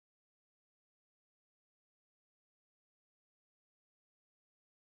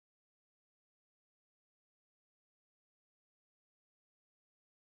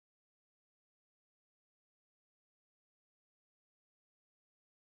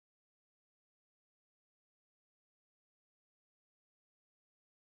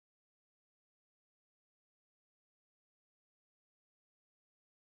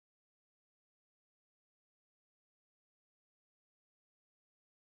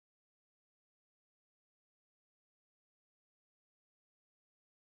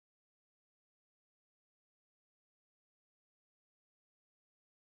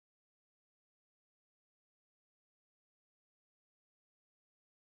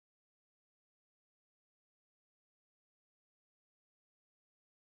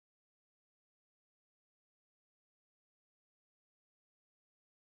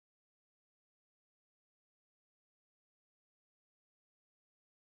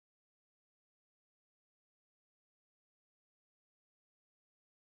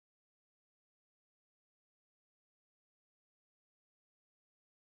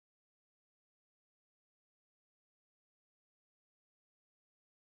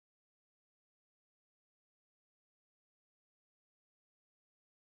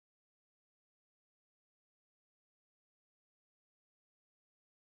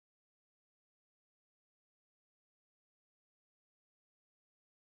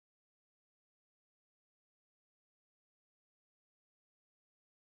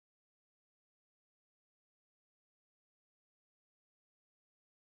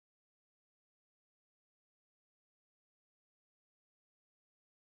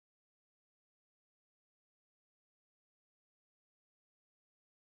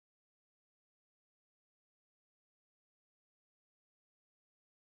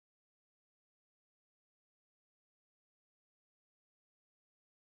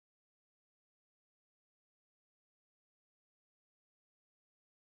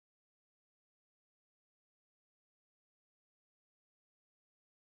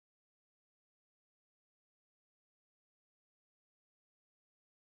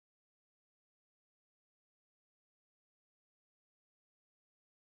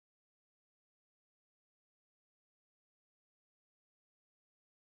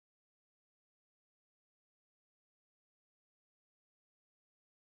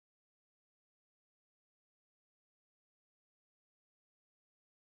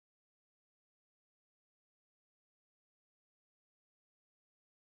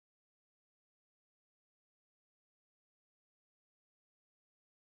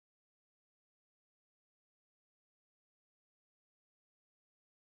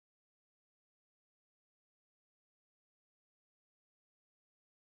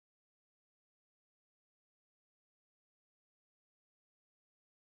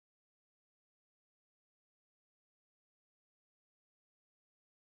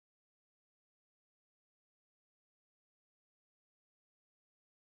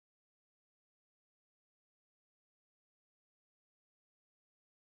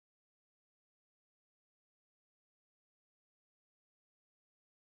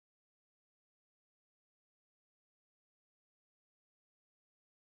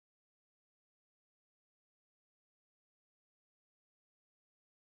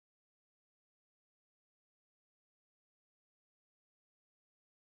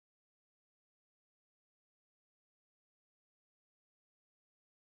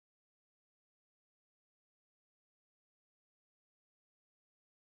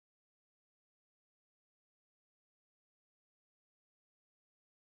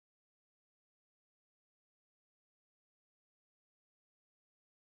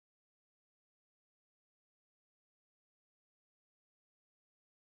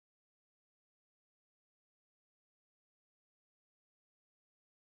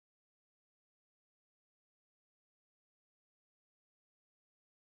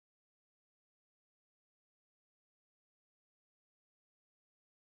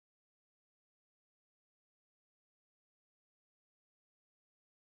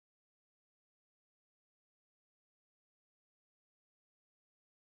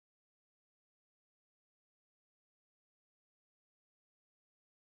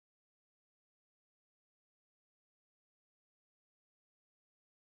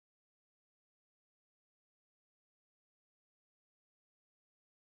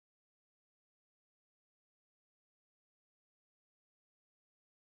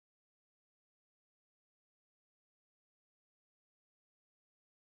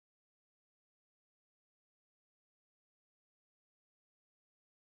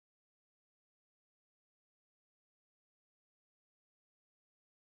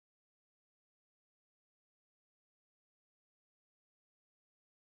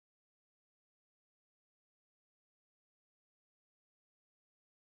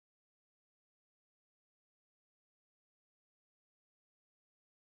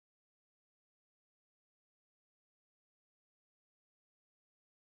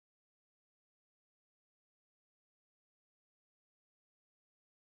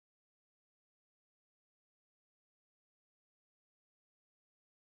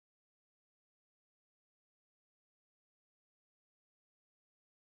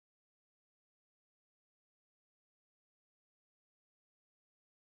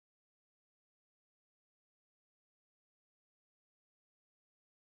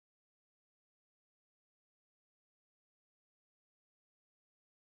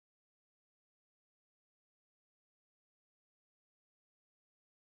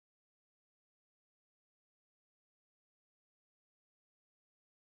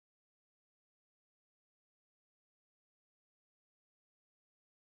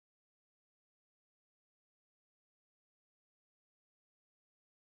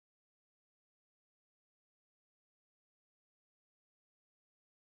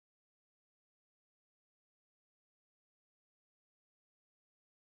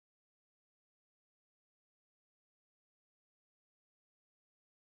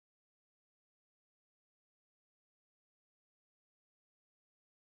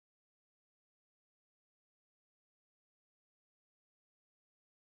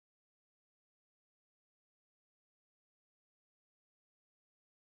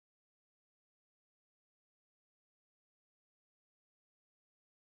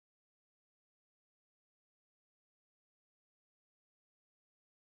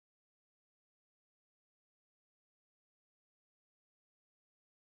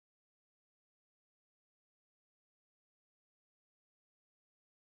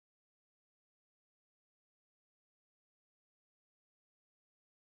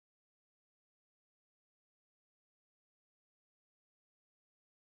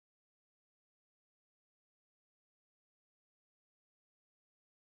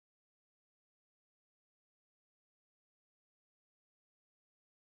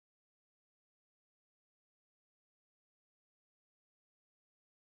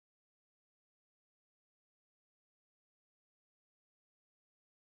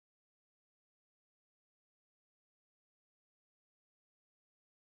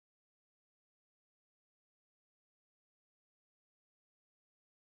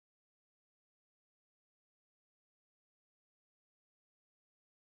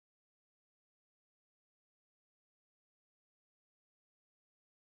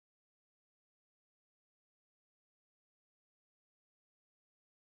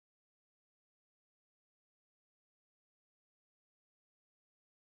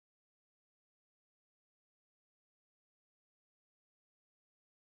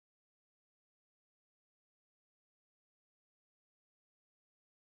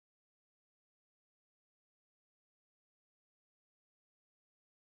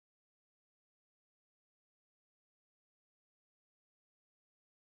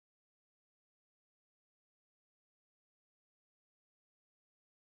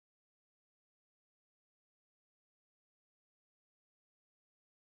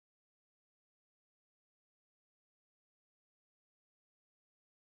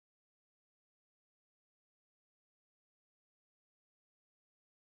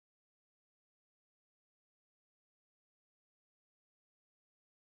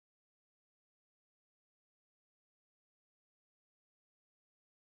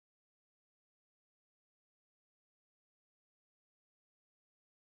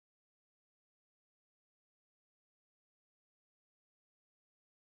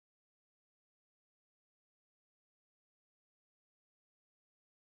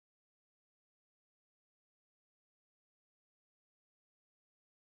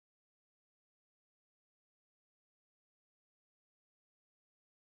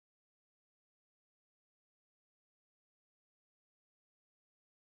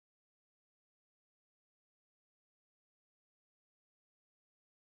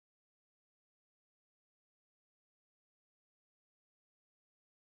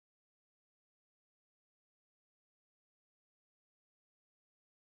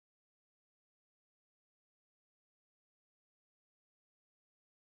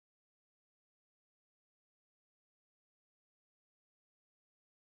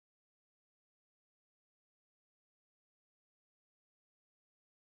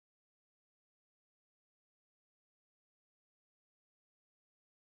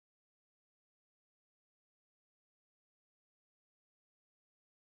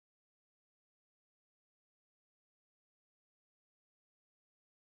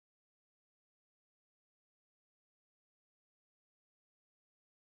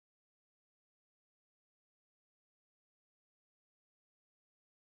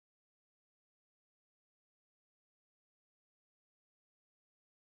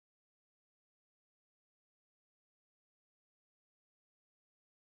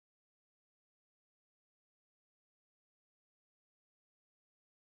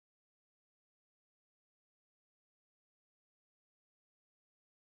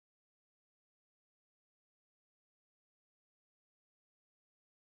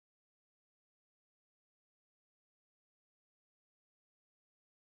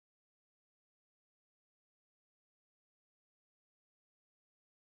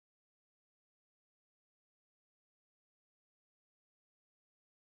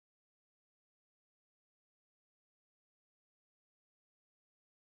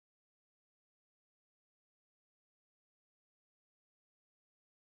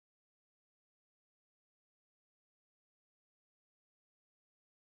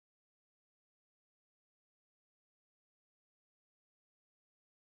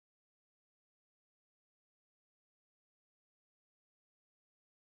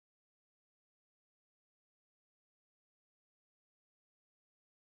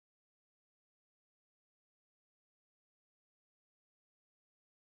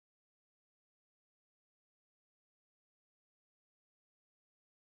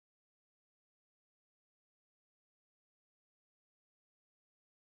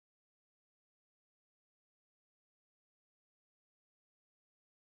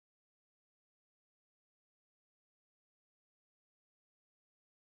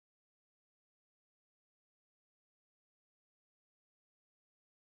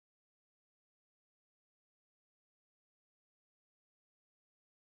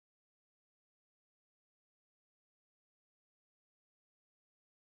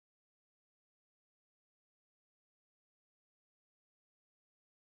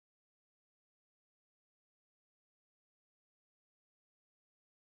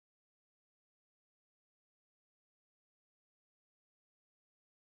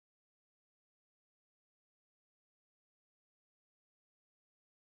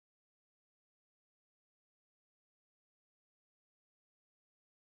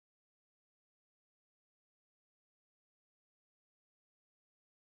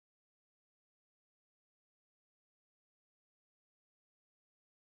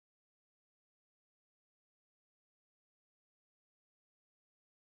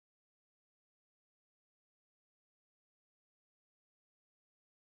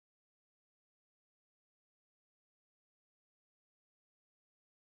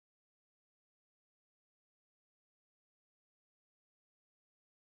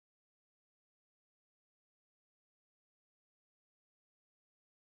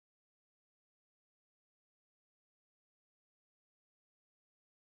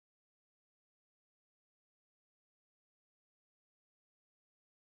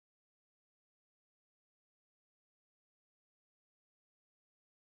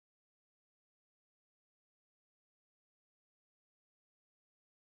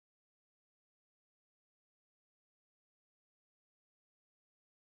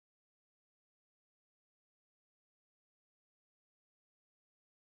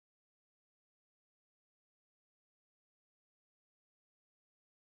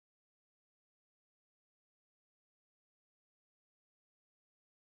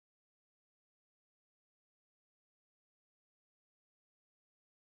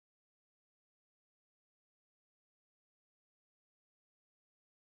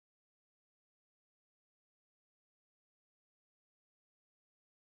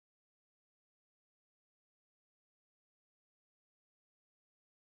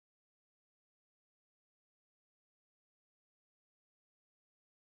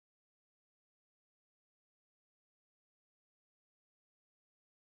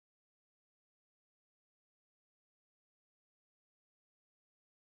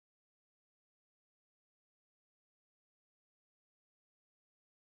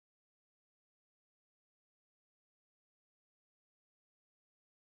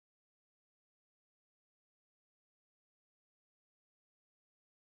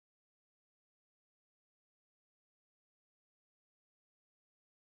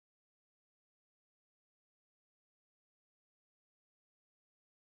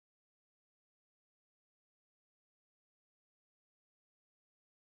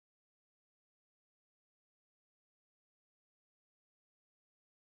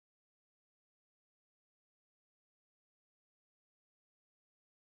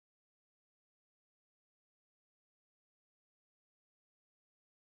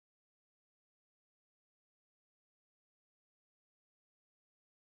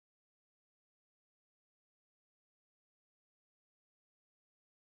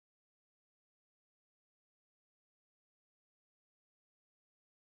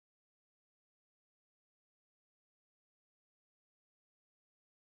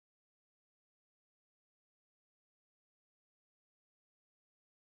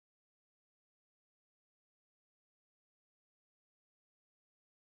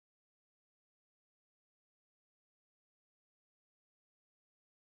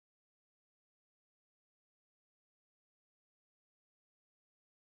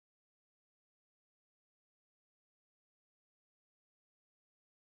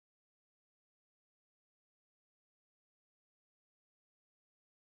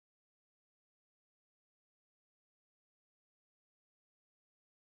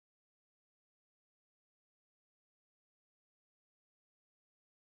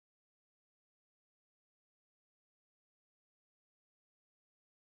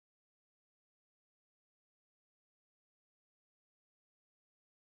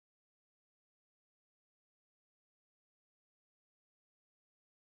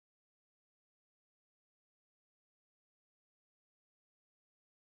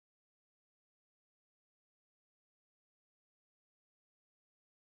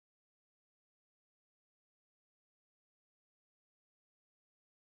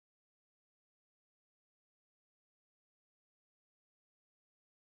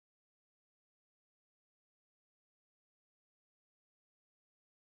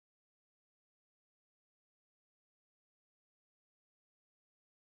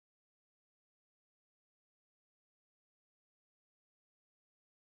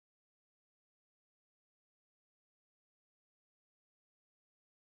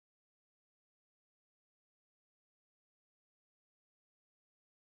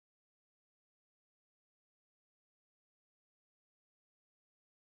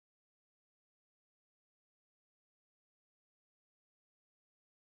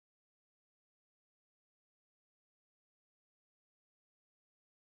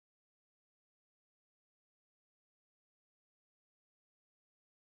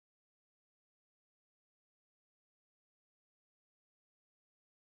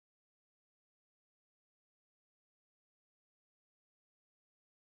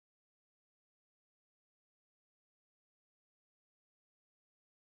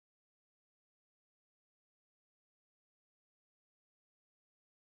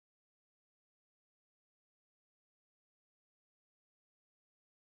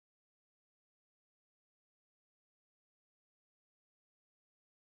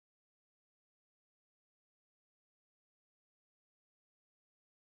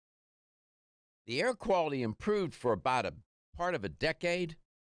The air quality improved for about a part of a decade.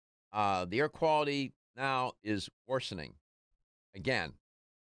 The air quality now is worsening again.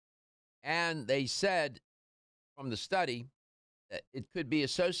 And they said from the study that it could be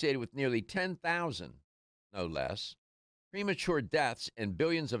associated with nearly 10,000, no less, premature deaths and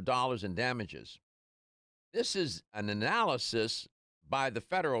billions of dollars in damages. This is an analysis by the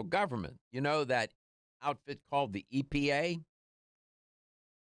federal government. You know that outfit called the EPA?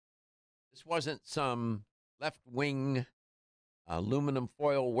 This wasn't some left wing aluminum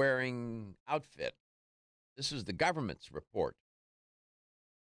foil wearing outfit. This is the government's report.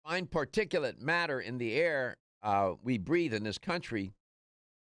 Fine particulate matter in the air we breathe in this country,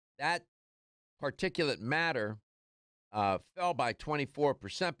 that particulate matter fell by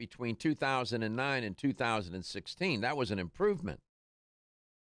 24% between 2009 and 2016. That was an improvement.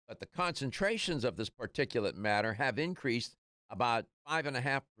 But the concentrations of this particulate matter have increased about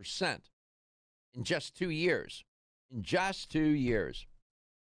 5.5% in just 2 years. In just 2 years.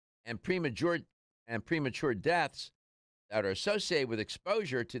 And premature deaths that are associated with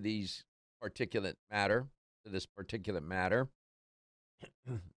exposure to these particulate matter, to this particulate matter,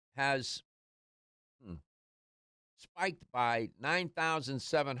 has spiked by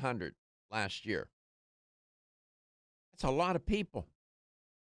 9,700 last year. That's a lot of people.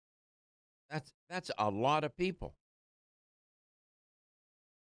 That's a lot of people.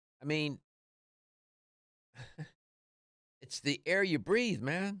 I mean, it's the air you breathe,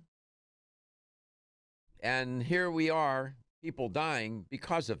 man. And here we are, people dying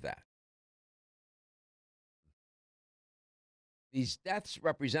because of that. These deaths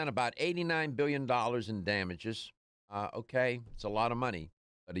represent about $89 billion in damages. Okay, it's a lot of money,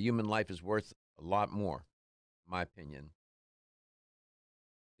 but a human life is worth a lot more, in my opinion.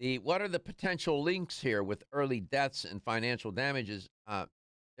 What are the potential links here with early deaths and financial damages?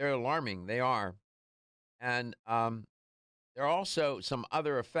 They're alarming. They are. And there are also some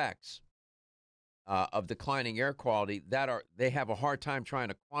other effects of declining air quality that they have a hard time trying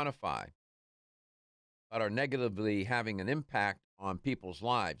to quantify, but are negatively having an impact on people's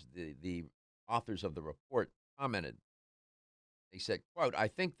lives. The authors of the report commented. They said, quote, "I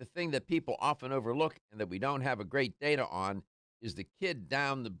think the thing that people often overlook and that we don't have a great data on is the kid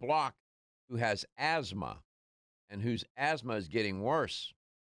down the block who has asthma and whose asthma is getting worse.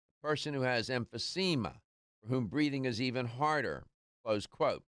 The person who has emphysema, for whom breathing is even harder," close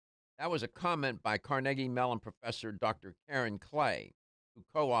quote. That was a comment by Carnegie Mellon professor Dr. Karen Clay, who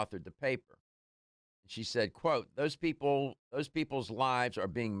co-authored the paper. She said, quote, those people's lives are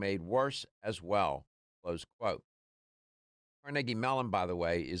being made worse as well, close quote. Carnegie Mellon, by the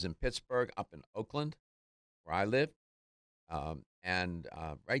way, is in Pittsburgh, up in Oakland, where I live. And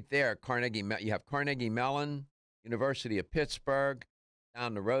right there, you have Carnegie Mellon, University of Pittsburgh.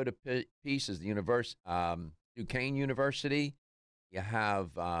 Down the road a piece is the Duquesne University. You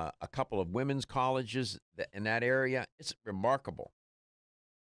have a couple of women's colleges in that area. It's remarkable.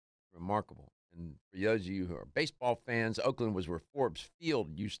 Remarkable. And for those of you who are baseball fans, Oakland was where Forbes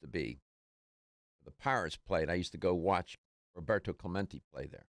Field used to be. The Pirates played. I used to go watch Roberto Clemente play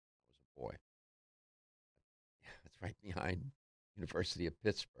there. I was a boy. Yeah, that's right behind University of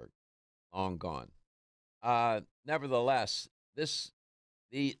Pittsburgh. Long gone. Nevertheless, this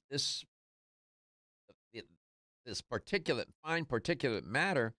fine particulate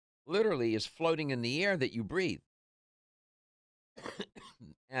matter literally is floating in the air that you breathe.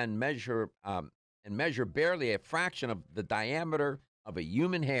 and measure barely a fraction of the diameter of a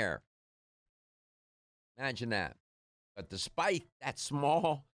human hair. Imagine that. But despite that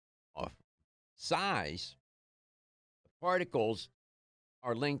small size, the particles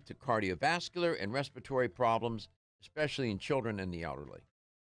are linked to cardiovascular and respiratory problems, especially in children and the elderly.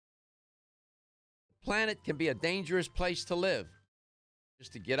 The planet can be a dangerous place to live,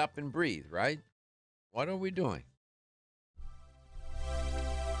 just to get up and breathe, right? What are we doing?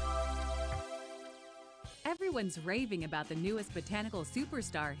 Everyone's raving about the newest botanical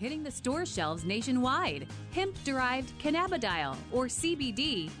superstar hitting the store shelves nationwide. Hemp-derived cannabidiol, or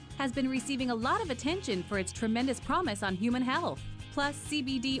CBD, has been receiving a lot of attention for its tremendous promise on human health. Plus,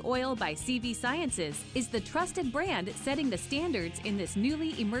 CBD Oil by CV Sciences is the trusted brand setting the standards in this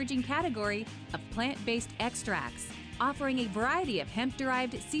newly emerging category of plant-based extracts, offering a variety of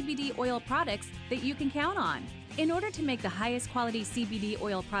hemp-derived CBD oil products that you can count on. In order to make the highest quality CBD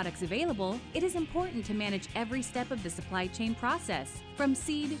oil products available, it is important to manage every step of the supply chain process, from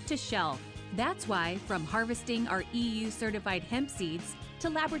seed to shelf. That's why, from harvesting our EU-certified hemp seeds, to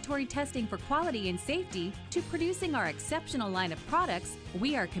laboratory testing for quality and safety, to producing our exceptional line of products,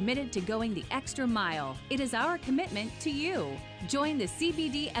 we are committed to going the extra mile. It is our commitment to you. Join the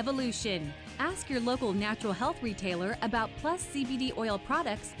CBD evolution. Ask your local natural health retailer about Plus CBD oil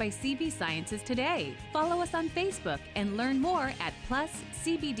products by CV Sciences today. Follow us on Facebook and learn more at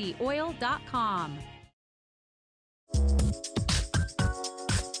pluscbdoil.com.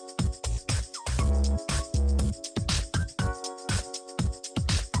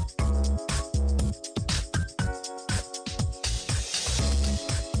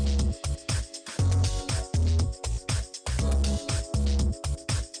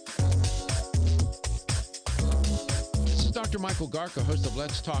 Dr. Michael Garko, host of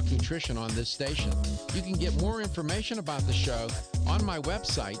Let's Talk Nutrition on this station. You can get more information about the show on my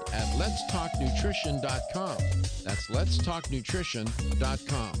website at letstalknutrition.com. That's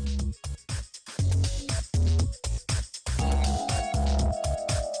letstalknutrition.com.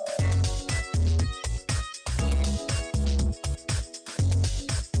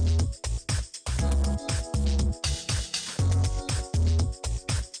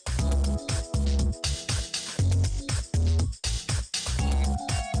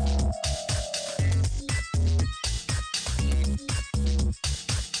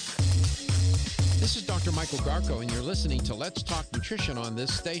 This is Dr. Michael Garko, and you're listening to Let's Talk Nutrition on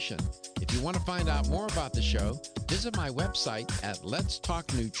this station. If you want to find out more about the show, visit my website at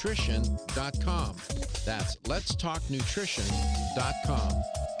letstalknutrition.com. That's letstalknutrition.com.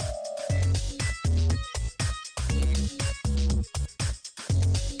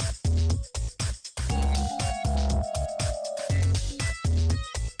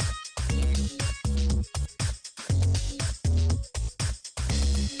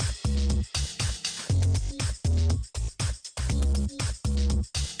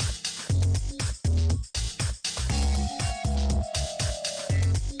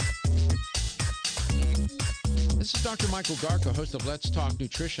 This is Dr. Michael Garko, host of Let's Talk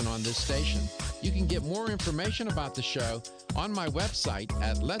Nutrition on this station. You can get more information about the show on my website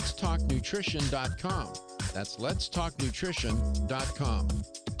at letstalknutrition.com. That's letstalknutrition.com.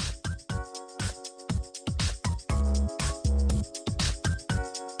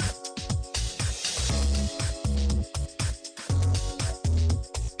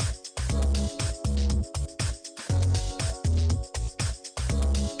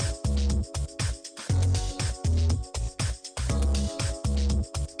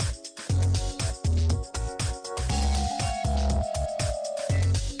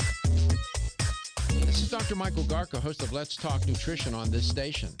 Dr. Michael Garko, host of Let's Talk Nutrition on this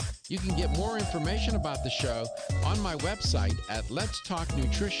station. You can get more information about the show on my website at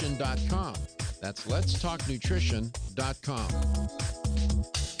letstalknutrition.com. That's letstalknutrition.com.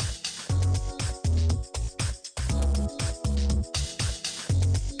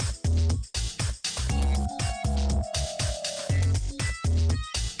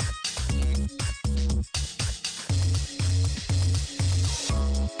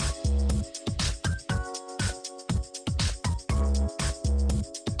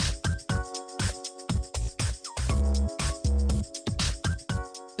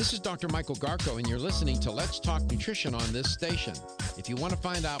 This is Dr. Michael Garko, and you're listening to Let's Talk Nutrition on this station. If you want to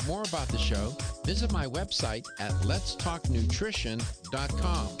find out more about the show, visit my website at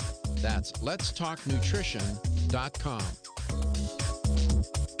letstalknutrition.com. That's letstalknutrition.com.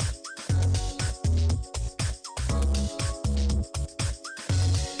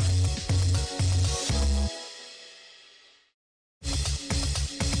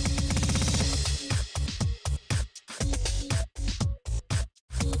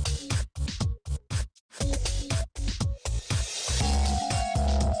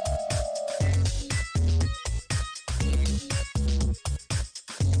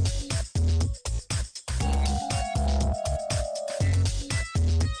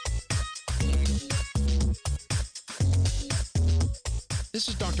 This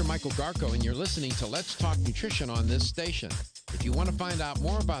is Dr. Michael Garko, and you're listening to Let's Talk Nutrition on this station. If you want to find out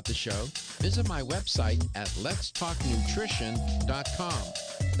more about the show, visit my website at letstalknutrition.com.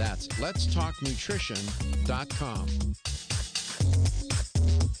 That's letstalknutrition.com.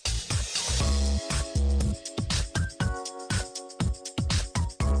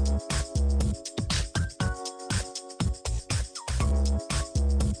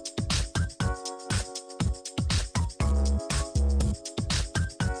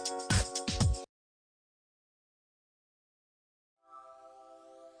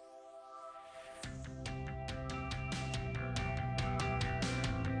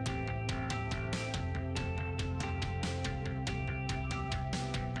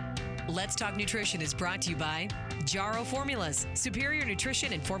 Let's Talk Nutrition is brought to you by Jarro Formulas, superior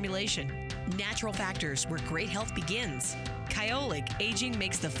nutrition and formulation. Natural Factors, where great health begins. Kyolic, aging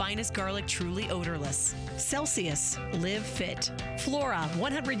makes the finest garlic truly odorless. Celsius, live fit. Flora,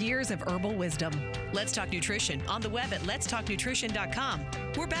 100 years of herbal wisdom. Let's Talk Nutrition on the web at letstalknutrition.com.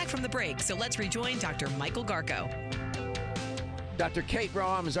 We're back from the break, so let's rejoin Dr. Michael Garko. Dr. Kate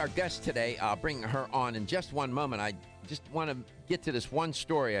Roham is our guest today. I'll bring her on in just one moment. I just want to get to this one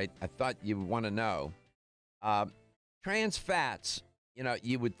story I thought you would want to know. Trans fats,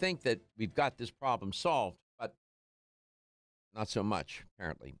 you would think that we've got this problem solved, but not so much,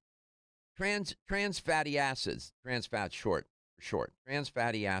 apparently. Trans fatty acids, trans fats for short, trans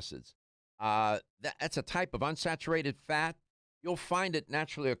fatty acids. That's a type of unsaturated fat. You'll find it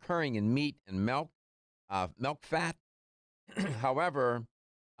naturally occurring in meat and milk fat. However,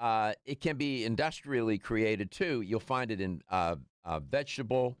 it can be industrially created too. You'll find it in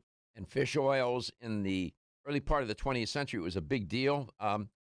vegetable and fish oils. In the early part of the 20th century, it was a big deal.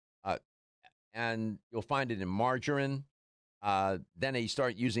 And you'll find it in margarine. Then they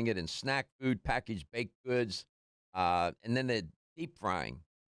start using it in snack food, packaged baked goods, and then the deep frying.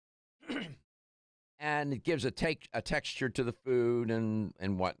 And it gives a texture to the food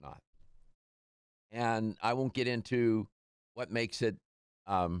and whatnot. And I won't get into what makes it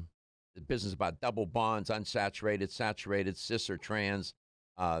the business about double bonds, unsaturated, saturated, cis or trans.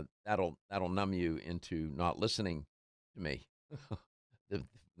 That'll numb you into not listening to me. The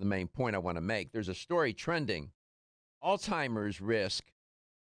main point I want to make. There's a story trending. Alzheimer's risk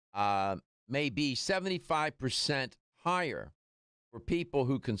may be 75% higher for people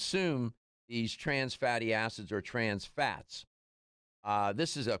who consume these trans fatty acids or trans fats.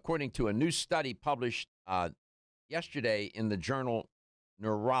 This is according to a new study published yesterday in the journal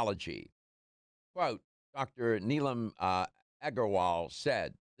Neurology. Quote, Dr. Neelam Agarwal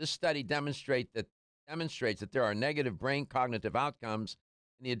said, this study demonstrates that there are negative brain cognitive outcomes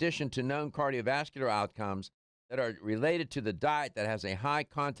in addition to known cardiovascular outcomes that are related to the diet that has a high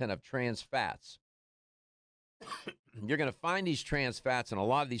content of trans fats. You're going to find these trans fats in a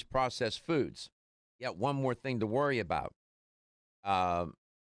lot of these processed foods. Yet one more thing to worry about. I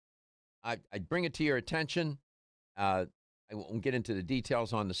bring it to your attention. I won't get into the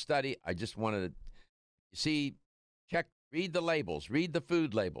details on the study. I just wanted to read the labels, read the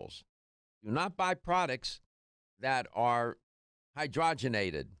food labels. Do not buy products that are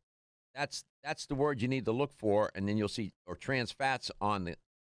hydrogenated. That's the word you need to look for, and then you'll see or trans fats on the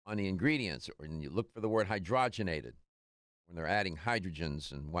ingredients, or you look for the word hydrogenated when they're adding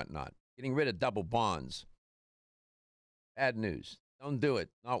hydrogens and whatnot. Getting rid of double bonds. Bad news. Don't do it.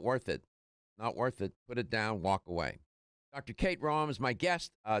 Not worth it. Not worth it. Put it down. Walk away. Dr. Kate Roham is my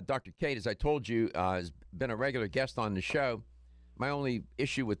guest. Dr. Kate, as I told you, has been a regular guest on the show. My only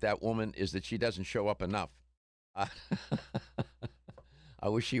issue with that woman is that she doesn't show up enough. I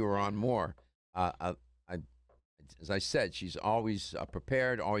wish she were on more. As I said, she's always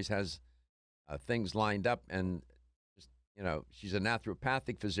prepared, always has things lined up, and just, she's a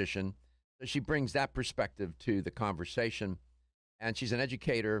naturopathic physician, so she brings that perspective to the conversation, and she's an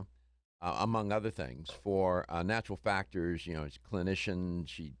educator, among other things, for Natural Factors. She's a clinician.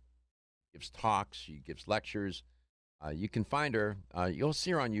 She gives talks. She gives lectures. You can find her. You'll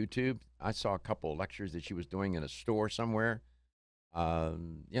see her on YouTube. I saw a couple of lectures that she was doing in a store somewhere.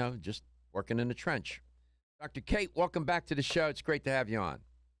 Just working in the trench. Dr. Kate, welcome back to the show. It's great to have you on.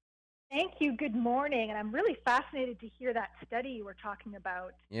 Thank you. Good morning. And I'm really fascinated to hear that study you were talking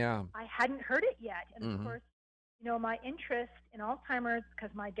about. Yeah. I hadn't heard it yet. And of course, my interest in Alzheimer's, because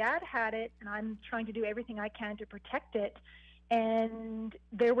my dad had it, and I'm trying to do everything I can to protect it. And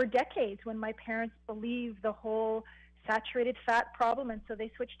there were decades when my parents believed the whole saturated fat problem, and so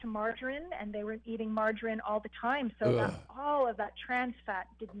they switched to margarine, and they were eating margarine all the time. So all of that trans fat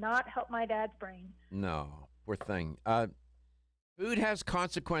did not help my dad's brain. No, poor thing. Food has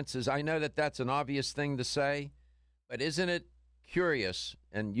consequences. I know that that's an obvious thing to say, but isn't it curious,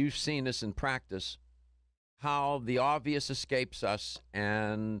 and you've seen this in practice, how the obvious escapes us,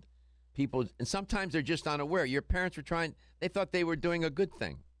 and people, and sometimes they're just unaware. Your parents were they thought they were doing a good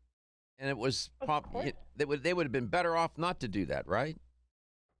thing. And it was they would have been better off not to do that, right?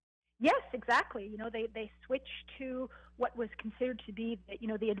 Yes, exactly. They switched to what was considered to be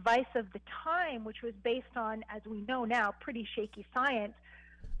the advice of the time, which was based on, as we know now, pretty shaky science.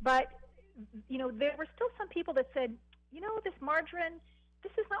 But there were still some people that said, this margarine,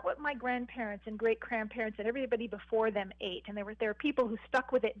 this is not what my grandparents and great-grandparents and everybody before them ate. And there were people who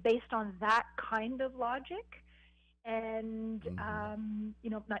stuck with it based on that kind of logic. And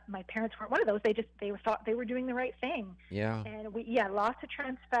my parents weren't one of those. They thought they were doing the right thing. Yeah. And lots of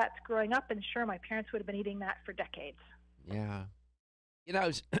trans fats growing up, and sure, my parents would have been eating that for decades. Yeah.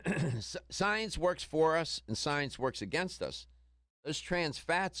 Science works for us and science works against us. Those trans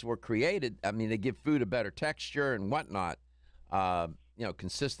fats were created. I mean, they give food a better texture and whatnot,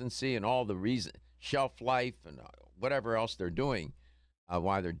 consistency and all the reason, shelf life and whatever else they're doing,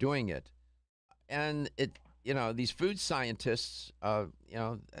 why they're doing it. And these food scientists, I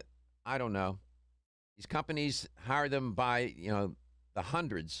don't know. These companies hire them by, the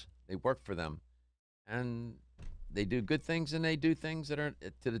hundreds. They work for them, and they do good things and they do things that are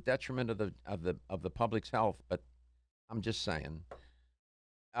to the detriment of the public's health. But I'm just saying,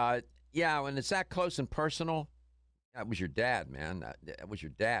 when it's that close and personal, that was your dad, man. That was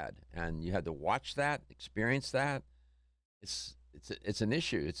your dad, and you had to watch that, experience that. It's an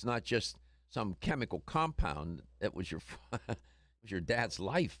issue. It's not just some chemical compound. It was your dad's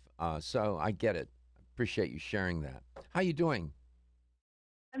life. So I get it. I appreciate you sharing that. How you doing?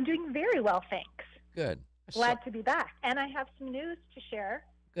 I'm doing very well, thanks. Good. Glad to be back. And I have some news to share.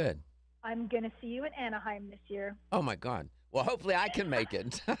 Good. I'm going to see you in Anaheim this year. Oh, my God. Well, hopefully I can make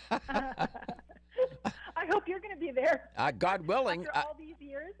it. I hope you're going to be there. God willing. After all these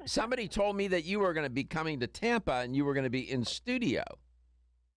years. Somebody told me that you were going to be coming to Tampa and you were going to be in studio.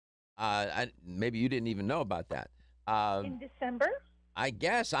 Maybe you didn't even know about that. In December? I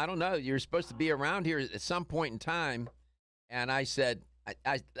guess. I don't know. You're supposed to be around here at some point in time. And I said,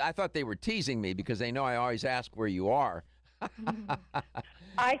 I thought they were teasing me because they know I always ask where you are.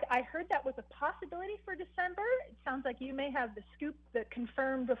 I heard that was a possibility for December. It sounds like you may have the scoop that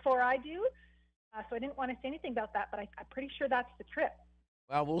confirmed before I do. So I didn't want to say anything about that, but I'm pretty sure that's the trip.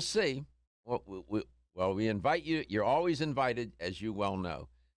 Well, we'll see. Well, we invite you. You're always invited, as you well know.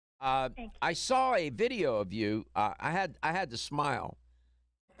 Thank you. I saw a video of you. I had to smile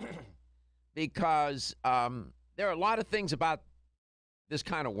because there are a lot of things about this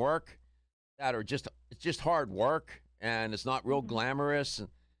kind of work that are it's just hard work, and it's not real glamorous. And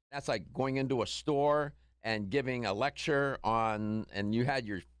that's like going into a store and giving a lecture on, and you had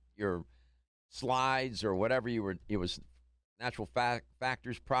your slides or whatever it was natural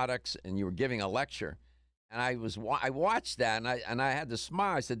factors products, and you were giving a lecture. And I watched that, and I had to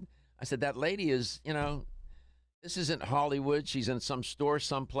smile. I said that lady is, this isn't Hollywood. She's in some store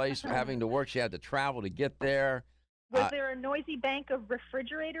someplace having to work. She had to travel to get there. Was there a noisy bank of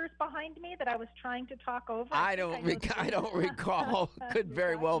refrigerators behind me that I was trying to talk over? I don't recall. Could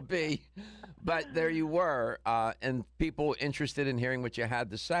very well be. But there you were, and people interested in hearing what you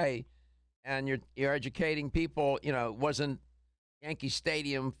had to say. And you're educating people. It wasn't Yankee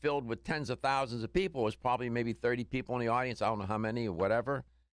Stadium filled with tens of thousands of people. It was probably maybe 30 people in the audience. I don't know how many or whatever.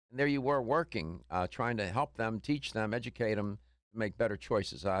 And there you were working, trying to help them, teach them, educate them to make better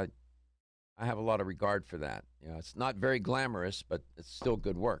choices. I have a lot of regard for that. It's not very glamorous, but it's still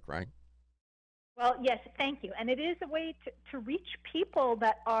good work, right? Well, yes, thank you. And it is a way to reach people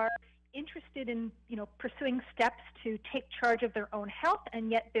that are interested in, pursuing steps to take charge of their own health, and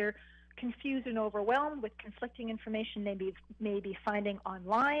yet they're confused and overwhelmed with conflicting information they may be finding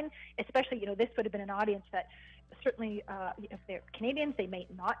online. Especially, this would have been an audience that certainly, if they're Canadians, they may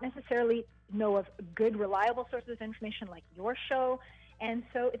not necessarily know of good, reliable sources of information like your show. And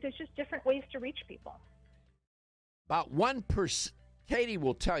so there's just different ways to reach people. About 1%. Katie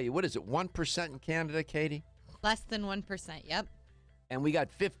will tell you. What is it, 1% in Canada, Katie? Less than 1%, yep. And we got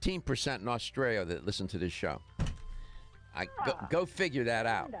 15% in Australia that listen to this show. Go figure that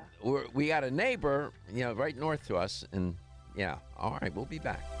out. We got a neighbor, right north to us. And, all right, we'll be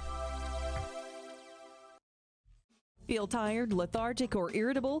back. Feel tired, lethargic, or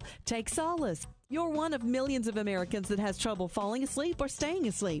irritable? Take solace. You're one of millions of Americans that has trouble falling asleep or staying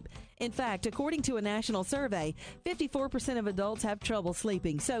asleep. In fact, according to a national survey, 54% of adults have trouble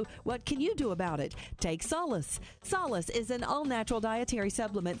sleeping. So what can you do about it? Take Solace. Solace is an all-natural dietary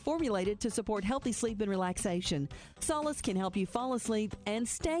supplement formulated to support healthy sleep and relaxation. Solace can help you fall asleep and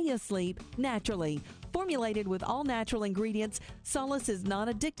stay asleep naturally. Formulated with all-natural ingredients, Solace is not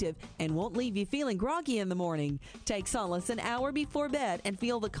addictive and won't leave you feeling groggy in the morning. Take Solace an hour before bed and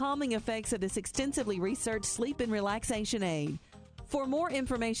feel the calming effects of this extensively researched sleep and relaxation aid. For more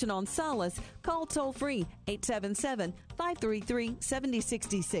information on Solace, call toll-free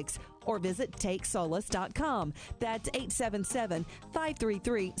 877-533-7066 or visit TakeSolace.com. That's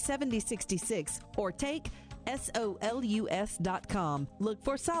 877-533-7066 or take SOLUS.com. Look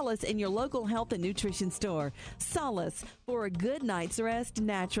for Solace in your local health and nutrition store. Solace, for a good night's rest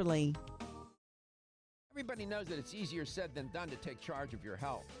naturally. Everybody knows that it's easier said than done to take charge of your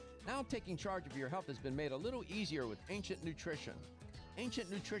health. Now taking charge of your health has been made a little easier with Ancient Nutrition.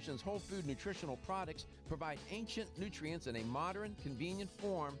 Ancient Nutrition's whole food nutritional products provide ancient nutrients in a modern, convenient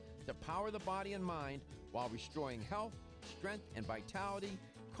form to power the body and mind while restoring health, strength, and vitality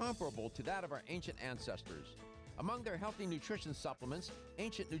comparable to that of our ancient ancestors. Among their healthy nutrition supplements,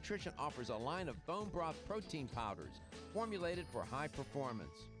 Ancient Nutrition offers a line of bone broth protein powders formulated for high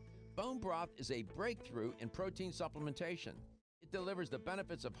performance. Bone broth is a breakthrough in protein supplementation. It delivers the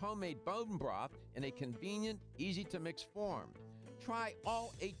benefits of homemade bone broth in a convenient, easy-to-mix form. Try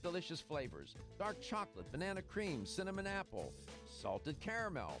all 8 delicious flavors: dark chocolate, banana cream, cinnamon apple, salted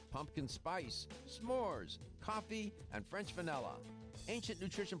caramel, pumpkin spice, s'mores, coffee, and French vanilla. Ancient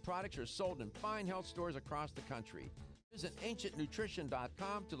Nutrition products are sold in fine health stores across the country. Visit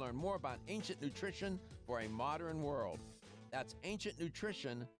ancientnutrition.com to learn more about ancient nutrition for a modern world. That's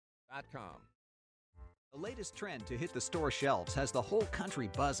ancientnutrition.com. The latest trend to hit the store shelves has the whole country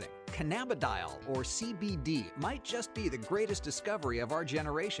buzzing. Cannabidiol, or CBD, might just be the greatest discovery of our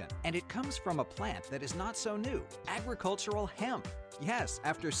generation, and it comes from a plant that is not so new: agricultural hemp. Yes,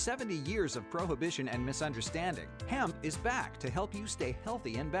 after 70 years of prohibition and misunderstanding, hemp is back to help you stay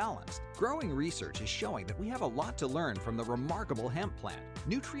healthy and balanced. Growing research is showing that we have a lot to learn from the remarkable hemp plant.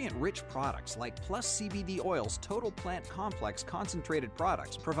 Nutrient-rich products like Plus CBD Oil's Total Plant Complex concentrated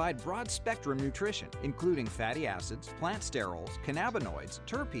products provide broad-spectrum nutrition, including fatty acids, plant sterols, cannabinoids,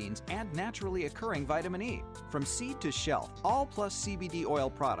 terpenes, and naturally occurring vitamin E. From seed to shelf, all Plus CBD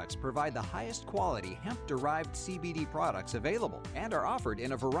Oil products provide the highest quality hemp-derived CBD products available and are offered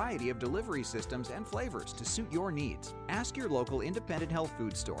in a variety of delivery systems and flavors to suit your needs. Ask your local independent health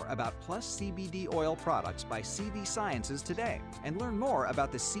food store about Plus CBD Oil products by CV Sciences today and learn more about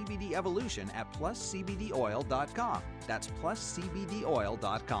the CBD evolution at pluscbdoil.com. That's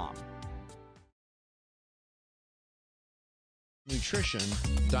pluscbdoil.com.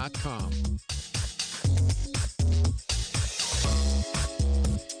 Nutrition.com.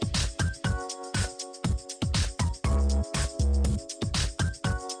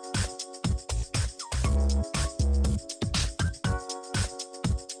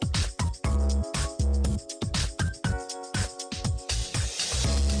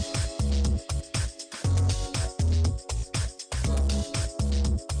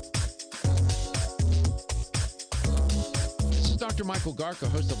 Dr. Michael Garko,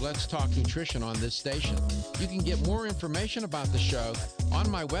 host of Let's Talk Nutrition on this station. You can get more information about the show on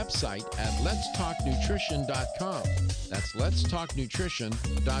my website at letstalknutrition.com. That's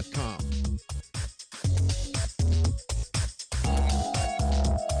letstalknutrition.com.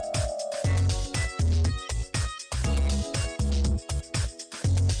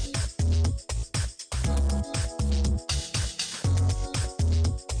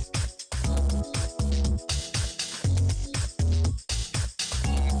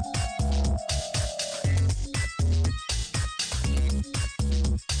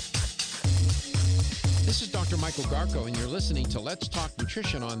 Michael Garko, and you're listening to Let's Talk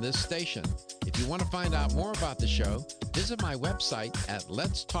Nutrition on this station. If you want to find out more about the show, visit my website at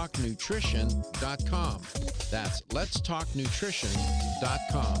letstalknutrition.com. That's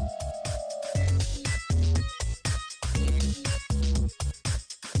letstalknutrition.com.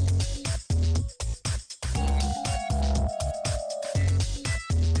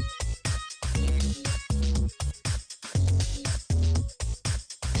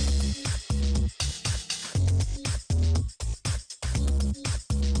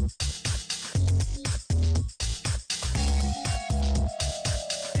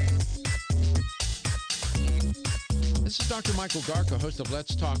 This is Dr. Michael Garko, host of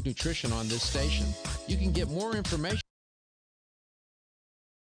Let's Talk Nutrition on this station. You can get more information.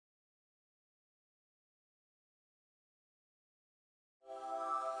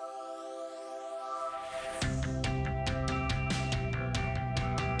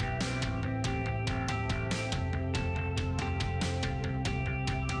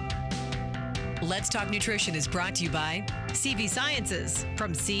 Let's Talk Nutrition is brought to you by CV Sciences,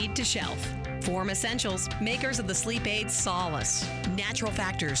 from seed to shelf. Form Essentials, makers of the sleep aid Solace. Natural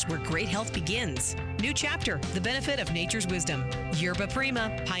Factors, where great health begins. New Chapter, the benefit of nature's wisdom. Yerba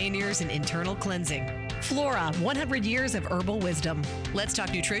Prima, pioneers in internal cleansing. Flora, 100 years of herbal wisdom. Let's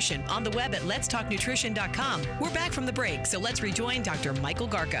Talk Nutrition, on the web at letstalknutrition.com. We're back from the break, so let's rejoin Dr. Michael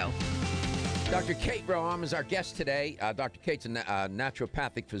Garko. Dr. Kate Roham is our guest today. Dr. Kate's a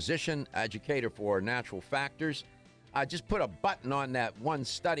naturopathic physician, educator for Natural Factors. I just put a button on that one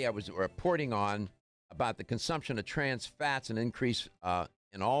study I was reporting on about the consumption of trans fats and increase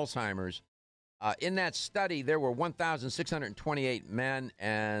in Alzheimer's. In that study, there were 1,628 men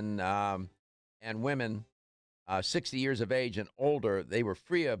and women 60 years of age and older, they were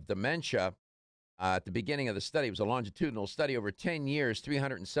free of dementia. At the beginning of the study, it was a longitudinal study. Over 10 years,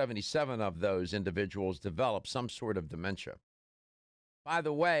 377 of those individuals developed some sort of dementia. By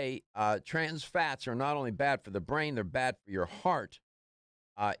the way, trans fats are not only bad for the brain, they're bad for your heart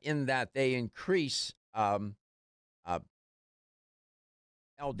in that they increase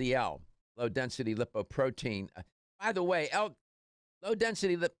LDL, low-density lipoprotein. By the way,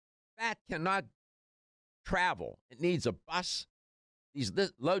 low-density fat cannot travel. It needs a bus. These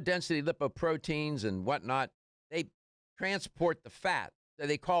low-density lipoproteins and whatnot, they transport the fat. So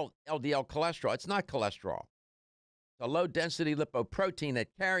they call LDL cholesterol. It's not cholesterol. It's a low-density lipoprotein that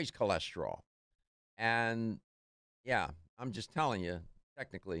carries cholesterol. And, yeah, I'm just telling you,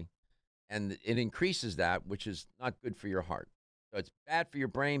 technically. And it increases that, which is not good for your heart. So it's bad for your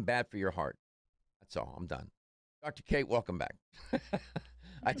brain, bad for your heart. That's all. I'm done. Dr. Kate, welcome back.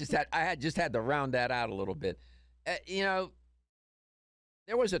 I just had to round that out a little bit.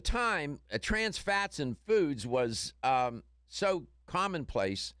 There was a time trans fats in foods was so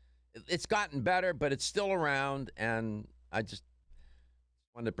commonplace. It's gotten better, but it's still around, and I just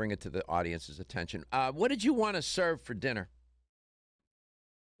wanted to bring it to the audience's attention. What did you want to serve for dinner?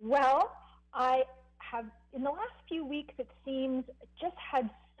 Well, I have, in the last few weeks, it seems, just had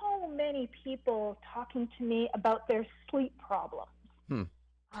so many people talking to me about their sleep problems.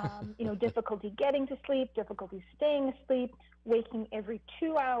 Difficulty getting to sleep, difficulty staying asleep, waking every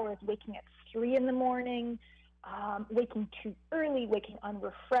 2 hours, waking at 3 in the morning, waking too early, waking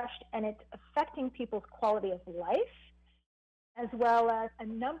unrefreshed, and it's affecting people's quality of life, as well as a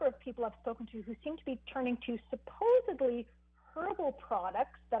number of people I've spoken to who seem to be turning to supposedly herbal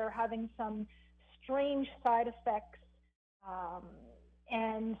products that are having some strange side effects.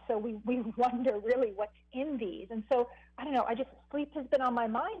 And so we wonder really what's in these. And so, I don't know, sleep has been on my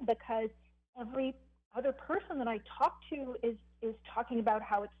mind because every other person that I talk to is talking about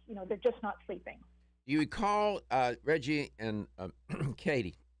how it's, they're just not sleeping. Do you recall, Reggie and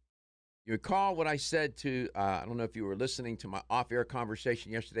Katie, you recall what I said to, I don't know if you were listening to my off-air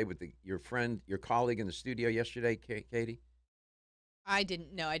conversation yesterday with your friend, your colleague in the studio yesterday, Katie? I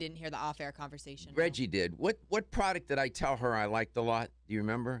didn't hear the off-air conversation. Reggie did. What product did I tell her I liked a lot? Do you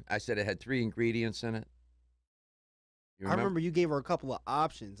remember? I said it had 3 ingredients in it. I remember you gave her a couple of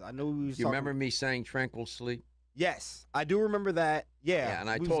options. I know we was You remember me saying Tranquil Sleep? Yes, I do remember that. Yeah. And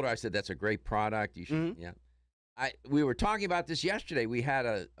I told her, I said, that's a great product. You should, yeah. We were talking about this yesterday. We had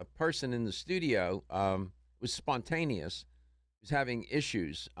a person in the studio, was spontaneous, was having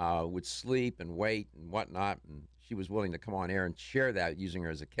issues with sleep and weight and whatnot, and she was willing to come on air and share that using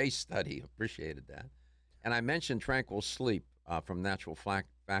her as a case study. Appreciated that. And I mentioned Tranquil Sleep from Natural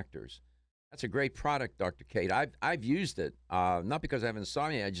Factors. That's a great product, Dr. Kate. I've used it, not because I have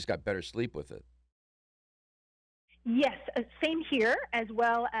insomnia. I just got better sleep with it. Yes, same here, as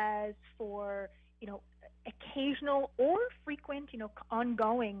well as for, occasional or frequent,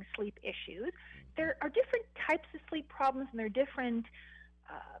 ongoing sleep issues. There are different types of sleep problems, and there are different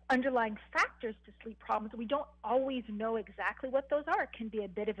underlying factors to sleep problems. We don't always know exactly what those are. It can be a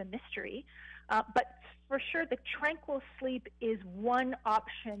bit of a mystery. But for sure, the Tranquil Sleep is one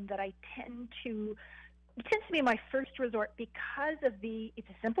option that it tends to be my first resort because of it's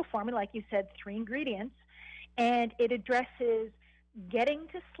a simple formula, like you said, 3 ingredients, and it addresses getting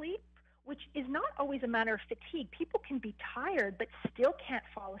to sleep, which is not always a matter of fatigue. People can be tired but still can't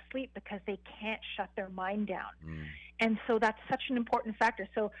fall asleep because they can't shut their mind down. And so that's such an important factor.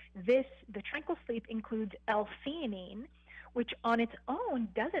 So the Tranquil Sleep includes L-theanine, which on its own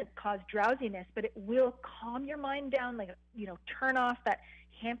doesn't cause drowsiness, but it will calm your mind down, turn off that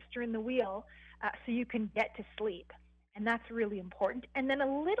hamster in the wheel so you can get to sleep. And that's really important. And then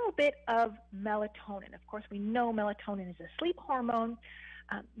a little bit of melatonin. Of course, we know melatonin is a sleep hormone.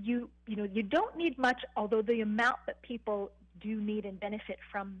 You don't need much, although the amount that people do need and benefit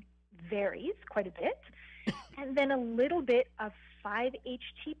from varies quite a bit. And then a little bit of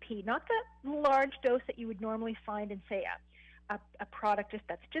 5-HTP, not the large dose that you would normally find in, say, a product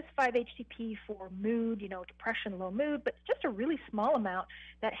that's just 5-HTP for mood, depression, low mood, but just a really small amount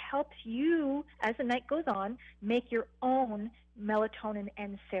that helps you, as the night goes on, make your own melatonin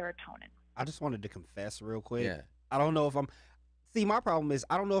and serotonin. I just wanted to confess real quick. Yeah. I don't know if my problem is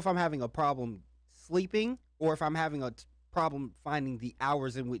I don't know if I'm having a problem sleeping or if I'm having a problem finding the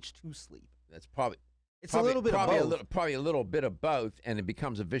hours in which to sleep. That's probably a little bit of both. Probably a little bit of both, and it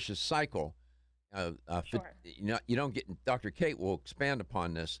becomes a vicious cycle. Sure. You don't get. Dr. Kate will expand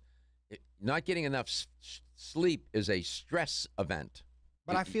upon this. Not getting enough sleep is a stress event.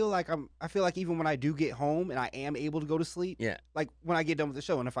 But I feel like even when I do get home and I am able to go to sleep, Yeah. like when I get done with the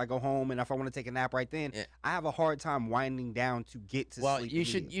show, and if I go home and if I want to take a nap right then, Yeah. I have a hard time winding down to get to Well,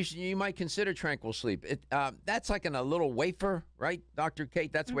 sleep. you might consider tranquil sleep. That's like in a little wafer, right, Dr.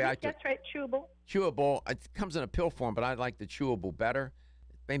 Kate? That's the way I took. That's right, chewable. Chewable. It comes in a pill form, but I like the chewable better.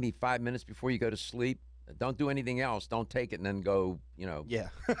 Maybe 5 minutes before you go to sleep. Don't do anything else. Don't take it and then go, Yeah.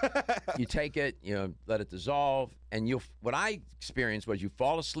 you take it, let it dissolve. And what I experienced was you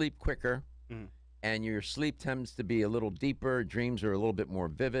fall asleep quicker, and your sleep tends to be a little deeper. Dreams are a little bit more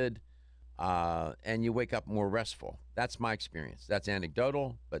vivid, and you wake up more restful. That's my experience. That's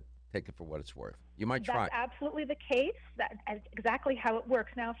anecdotal, but take it for what it's worth. You might try. That's absolutely the case. That's exactly how it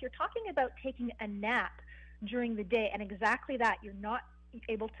works. Now, if you're talking about taking a nap during the day, and exactly that, you're not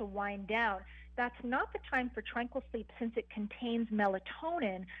able to wind down, that's not the time for tranquil sleep since it contains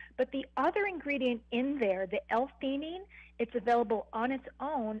melatonin. But the other ingredient in there, the L-theanine, it's available on its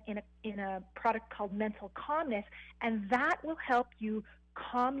own in a product called Mental Calmness, and that will help you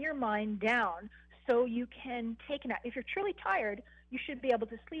calm your mind down so you can take a nap. If you're truly tired, you should be able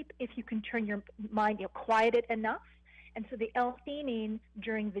to sleep if you can turn your mind, quiet it enough. And so the L-theanine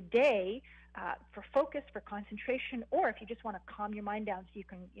during the day, for focus, for concentration, or if you just want to calm your mind down so you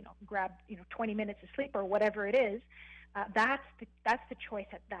can, grab, 20 minutes of sleep or whatever it is, that's the choice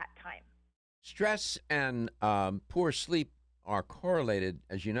at that time. Stress and poor sleep are correlated,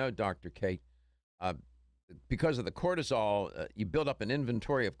 as you know, Dr. Kate, because of the cortisol. You build up an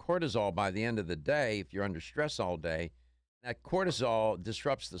inventory of cortisol by the end of the day if you're under stress all day. That cortisol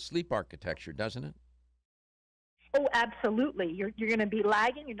disrupts the sleep architecture, doesn't it? Oh, absolutely. You're going to be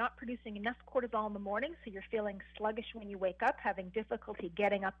lagging. You're not producing enough cortisol in the morning, so you're feeling sluggish when you wake up, having difficulty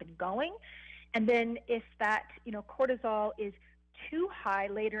getting up and going. And then if that, cortisol is too high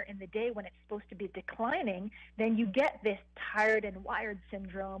later in the day when it's supposed to be declining, then you get this tired and wired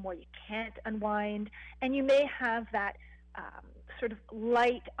syndrome where you can't unwind, and you may have that sort of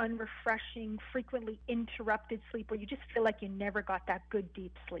light, unrefreshing, frequently interrupted sleep where you just feel like you never got that good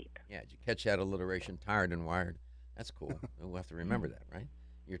deep sleep. Yeah, did you catch that alliteration, tired and wired? That's cool. We'll have to remember that, right?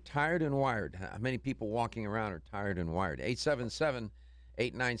 You're tired and wired. How many people walking around are tired and wired?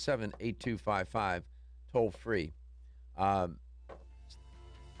 877-897-8255, toll free. All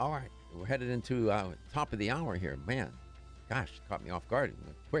right, we're headed into top of the hour here. Man, gosh, caught me off guard.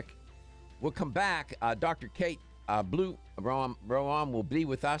 Quick. We'll come back. Dr. Kate Blue Roam will be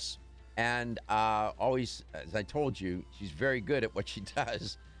with us. And always, as I told you, she's very good at what she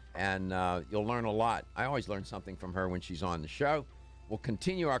does. And you'll learn a lot. I always learn something from her when she's on the show. We'll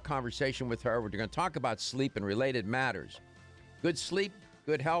continue our conversation with her. We're going to talk about sleep and related matters. Good sleep,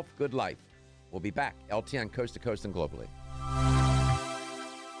 good health, good life. We'll be back. LTN Coast to Coast and globally.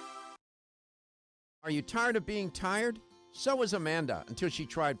 Are you tired of being tired? So was Amanda until she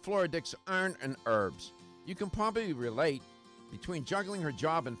tried Floradix Iron and Herbs. You can probably relate. Between juggling her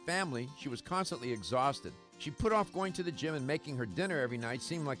job and family, she was constantly exhausted. She put off going to the gym, and making her dinner every night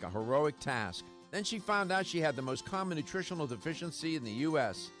seemed like a heroic task. Then she found out she had the most common nutritional deficiency in the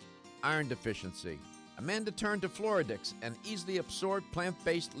U.S., iron deficiency. Amanda turned to Floradix, an easily absorbed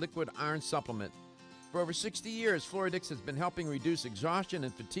plant-based liquid iron supplement. For over 60 years, Floradix has been helping reduce exhaustion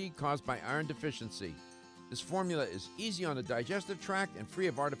and fatigue caused by iron deficiency. This formula is easy on the digestive tract and free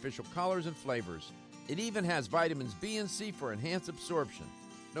of artificial colors and flavors. It even has vitamins B and C for enhanced absorption.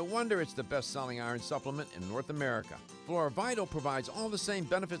 No wonder it's the best-selling iron supplement in North America. FloraVital provides all the same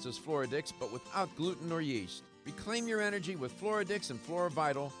benefits as Floradix, but without gluten or yeast. Reclaim your energy with Floradix and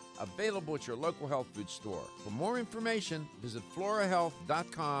FloraVital, available at your local health food store. For more information, visit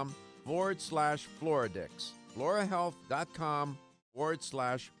florahealth.com/Floradix.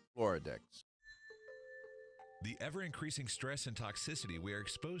 florahealth.com/Floradix. The ever-increasing stress and toxicity we are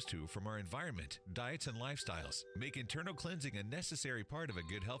exposed to from our environment, diets, and lifestyles make internal cleansing a necessary part of a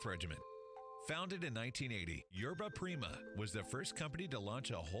good health regimen. Founded in 1980, Yerba Prima was the first company to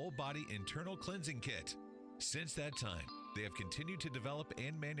launch a whole-body internal cleansing kit. Since that time, they have continued to develop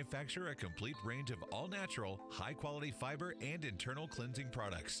and manufacture a complete range of all-natural, high-quality fiber and internal cleansing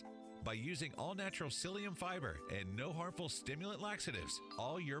products. By using all-natural psyllium fiber and no harmful stimulant laxatives,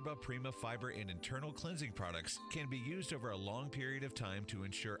 all Yerba Prima fiber and internal cleansing products can be used over a long period of time to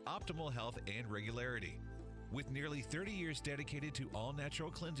ensure optimal health and regularity. With nearly 30 years dedicated to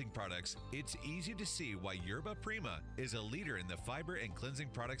all-natural cleansing products, it's easy to see why Yerba Prima is a leader in the fiber and cleansing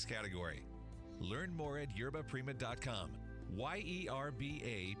products category. Learn more at yerbaprima.com,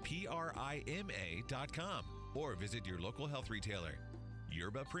 YERBAPRIMA.com, or visit your local health retailer.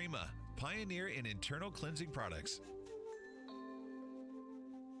 Yerba Prima, pioneer in internal cleansing products.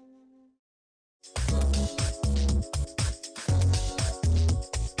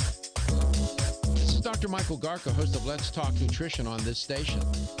 Dr. Michael Garko, host of Let's Talk Nutrition on this station.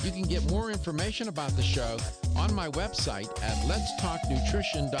 You can get more information about the show on my website at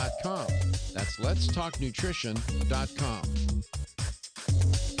letstalknutrition.com. That's letstalknutrition.com.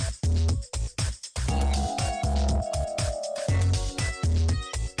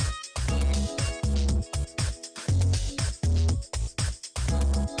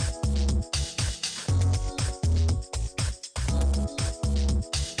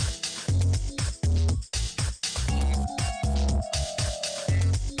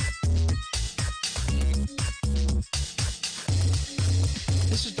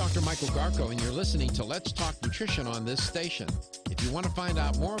 This is Dr. Michael Garko, and you're listening to Let's Talk Nutrition on this station. If you want to find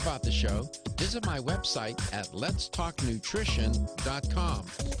out more about the show, visit my website at letstalknutrition.com.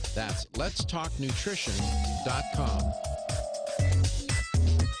 That's letstalknutrition.com.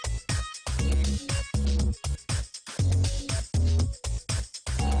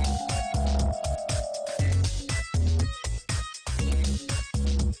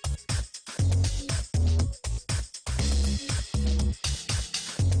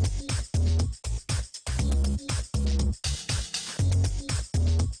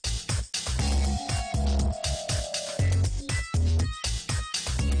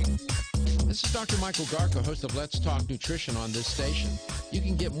 This is Dr. Michael Garko, host of Let's Talk Nutrition on this station. You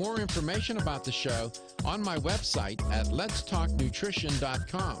can get more information about the show on my website at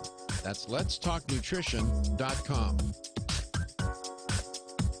letstalknutrition.com. That's letstalknutrition.com.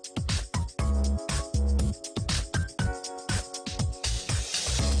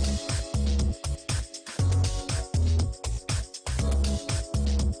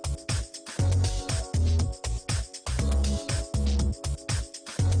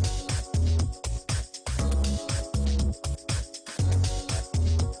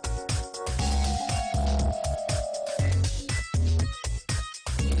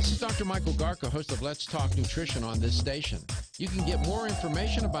 Dr. Michael Garko, host of Let's Talk Nutrition on this station. You can get more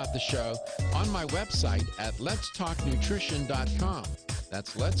information about the show on my website at letstalknutrition.com.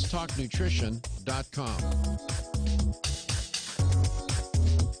 That's letstalknutrition.com.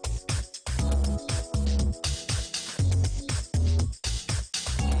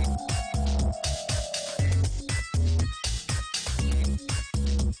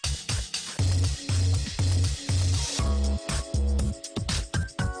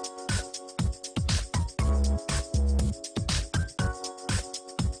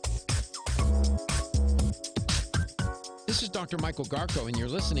 This is Dr. Michael Garko, and you're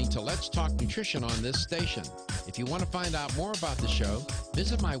listening to Let's Talk Nutrition on this station. If you want to find out more about the show,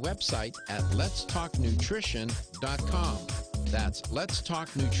 visit my website at letstalknutrition.com. That's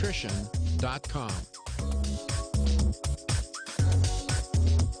letstalknutrition.com.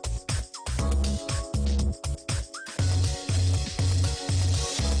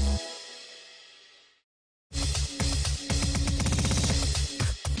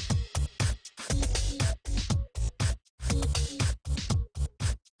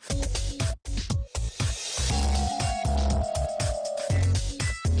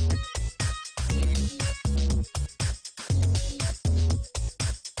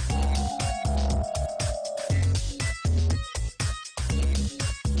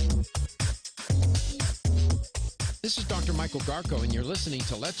 This is Dr. Michael Garko, and you're listening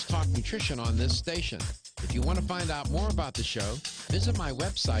to Let's Talk Nutrition on this station. If you want to find out more about the show, visit my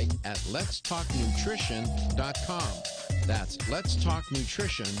website at letstalknutrition.com. That's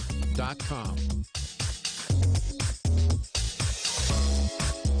letstalknutrition.com.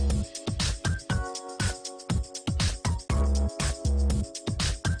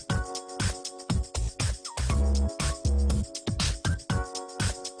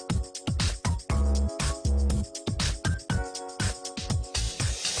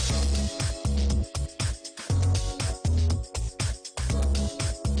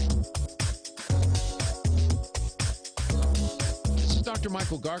 Dr.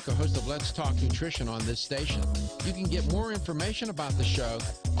 Michael Garko, host of Let's Talk Nutrition on this station. You can get more information about the show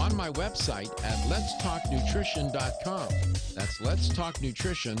on my website at letstalknutrition.com. That's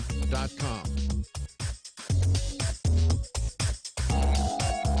letstalknutrition.com.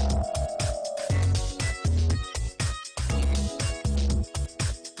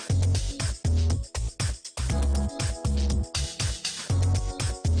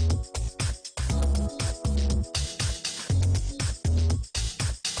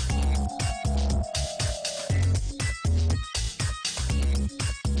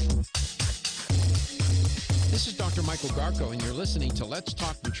 This is Dr. Michael Garko, and you're listening to Let's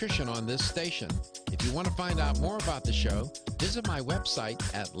Talk Nutrition on this station. If you want to find out more about the show, visit my website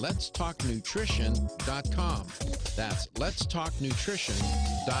at letstalknutrition.com. That's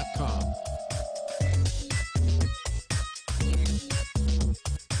letstalknutrition.com.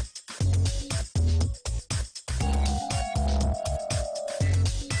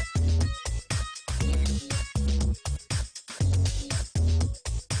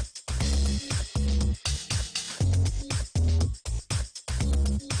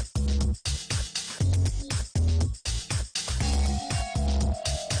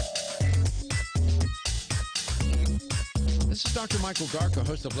 Dr. Michael Garko,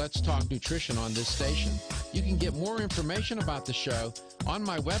 host of Let's Talk Nutrition on this station. You can get more information about the show on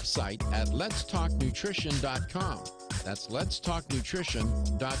my website at letstalknutrition.com. That's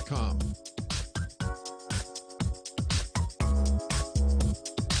letstalknutrition.com.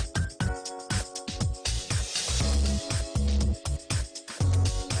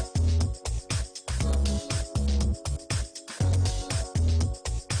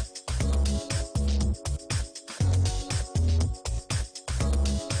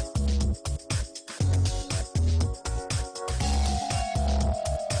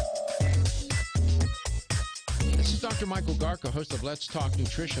 Dr. Michael Garko, host of Let's Talk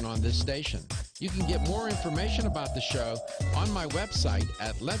Nutrition on this station. You can get more information about the show on my website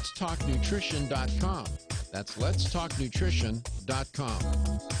at letstalknutrition.com. That's letstalknutrition.com.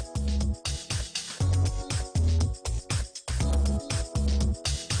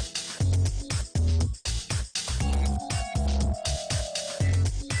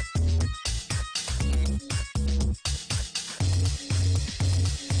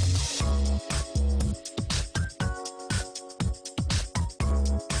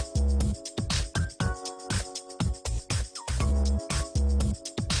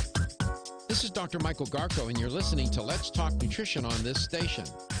 This is Dr. Michael Garko, and you're listening to Let's Talk Nutrition on this station.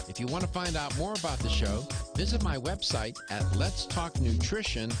 If you want to find out more about the show, visit my website at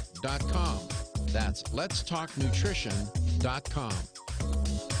letstalknutrition.com. That's letstalknutrition.com.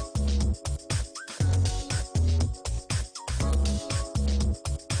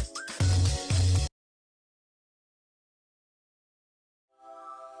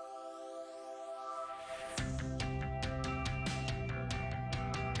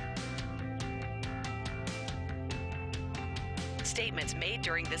 Statements made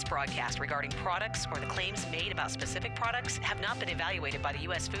during this broadcast regarding products or the claims made about specific products have not been evaluated by the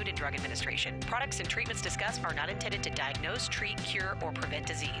U.S. Food and Drug Administration. Products and treatments discussed are not intended to diagnose, treat, cure, or prevent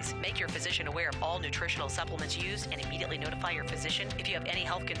disease. Make your physician aware of all nutritional supplements used and immediately notify your physician if you have any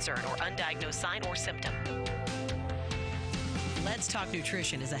health concern or undiagnosed sign or symptom. Let's Talk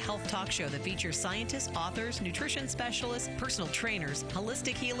Nutrition is a health talk show that features scientists, authors, nutrition specialists, personal trainers,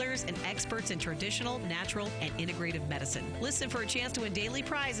 holistic healers, and experts in traditional, natural, and integrative medicine. Listen for a chance to win daily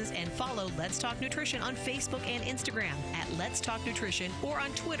prizes and follow Let's Talk Nutrition on Facebook and Instagram at Let's Talk Nutrition or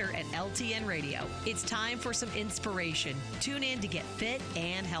on Twitter at LTN Radio. It's time for some inspiration. Tune in to get fit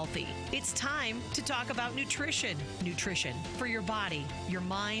and healthy. It's time to talk about nutrition. Nutrition for your body, your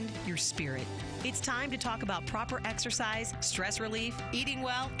mind, your spirit. It's time to talk about proper exercise, stress relief, eating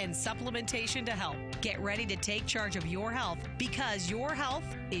well, and supplementation to help. Get ready to take charge of your health because your health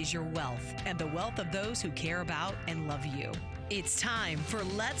is your wealth and the wealth of those who care about and love you. It's time for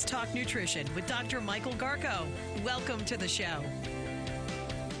Let's Talk Nutrition with Dr. Michael Garko. Welcome to the show.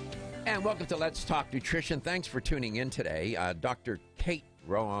 And welcome to Let's Talk Nutrition. Thanks for tuning in today. Dr. Kate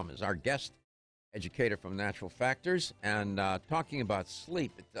Roham is our guest educator from Natural Factors and talking about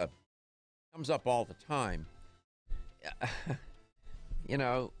sleep. It comes up all the time.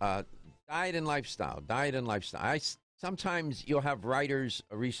 Diet and lifestyle. Sometimes you'll have writers,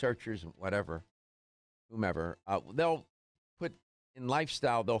 researchers, whatever, whomever. They'll put in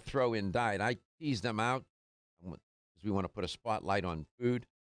lifestyle, they'll throw in diet. I tease them out because we want to put a spotlight on food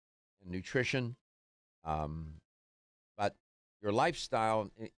and nutrition. But your lifestyle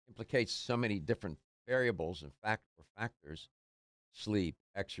implicates so many different variables and factors: sleep,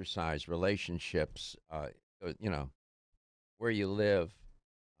 exercise, relationships, where you live,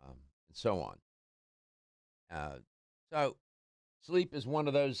 and so on. So sleep is one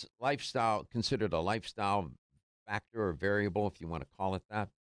of those considered a lifestyle factor or variable, if you want to call it that.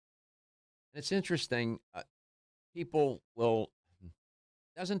 And it's interesting,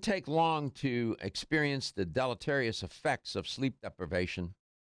 doesn't take long to experience the deleterious effects of sleep deprivation.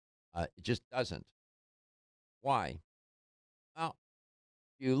 It just doesn't. Why? Well,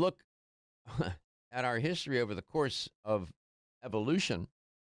 if you look at our history over the course of evolution,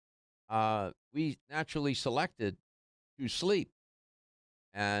 we naturally selected to sleep,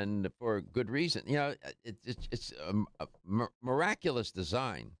 and for good reason. It's a miraculous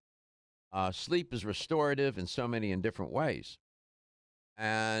design. Sleep is restorative in so many and different ways,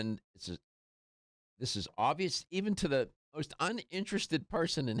 and this is obvious even to the most uninterested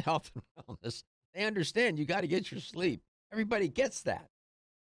person in health and wellness. They understand you got to get your sleep. Everybody gets that.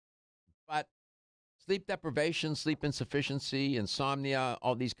 But sleep deprivation, sleep insufficiency, insomnia,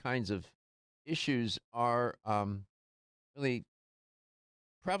 all these kinds of issues are really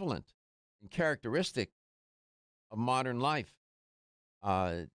prevalent and characteristic of modern life.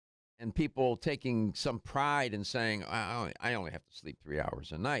 And people taking some pride in saying, I only have to sleep 3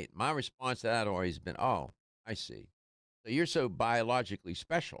 hours a night. My response to that has always been, oh, I see. So you're so biologically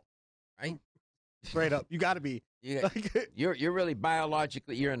special, right? Straight up, you got to be. You're really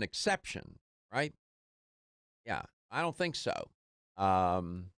biologically, you're an exception, right? Yeah, I don't think so.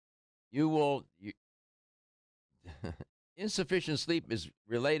 Insufficient sleep is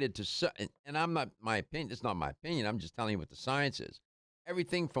related to, and I'm not, my opinion, it's not my opinion, I'm just telling you what the science is.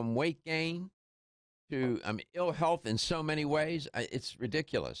 Everything from weight gain to ill health in so many ways, it's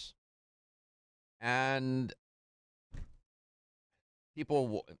ridiculous. And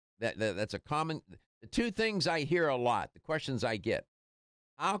people, that's a common, the two things I hear a lot, the questions I get: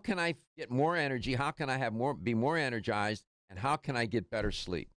 how can I get more energy? How can I be more energized? And how can I get better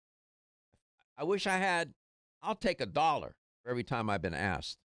sleep? I wish I had. I'll take $1 for every time I've been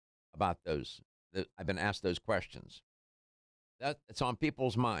asked about those. I've been asked those questions. It's on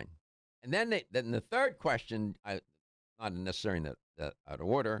people's mind. And then the third question, not necessarily in that out of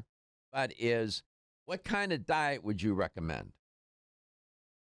order, but is, what kind of diet would you recommend?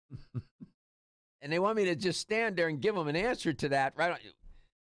 And they want me to just stand there and give them an answer to that, right?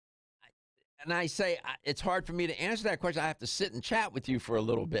 And I say, it's hard for me to answer that question. I have to sit and chat with you for a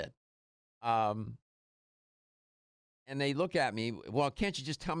little bit. And they look at me, well, can't you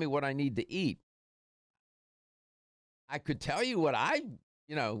just tell me what I need to eat? I could tell you what I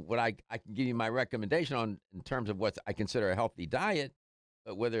can give you my recommendation on in terms of what I consider a healthy diet,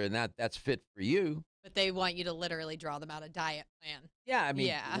 but whether or not that's fit for you. But they want you to literally draw them out a diet plan. Yeah, I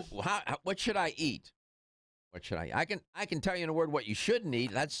mean, what should I eat? What should I can tell you in a word what you shouldn't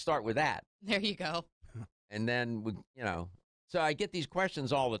eat. Let's start with that. There you go. And then so I get these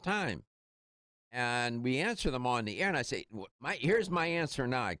questions all the time, and we answer them on the air. And I say, here's my answer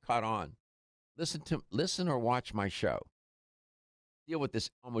now. I caught on. Listen or watch my show. Deal with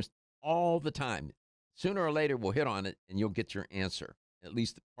this almost all the time. Sooner or later, we'll hit on it, and you'll get your answer, at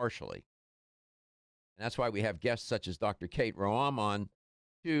least partially. And that's why we have guests such as Dr. Kate Roam on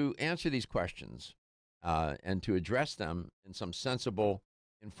to answer these questions and to address them in some sensible,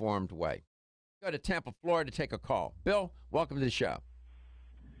 informed way. Go to Tampa, Florida to take a call. Bill, welcome to the show.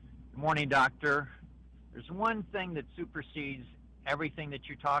 Good morning, doctor. There's one thing that supersedes everything that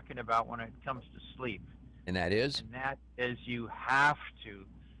you're talking about when it comes to sleep. And that is? And that is you have to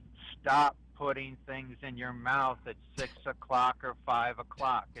stop putting things in your mouth at 6 o'clock or 5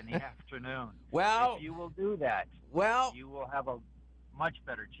 o'clock in the afternoon. Well, if you will do that, you will have a much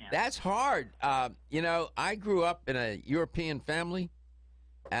better chance. That's hard. I grew up in a European family,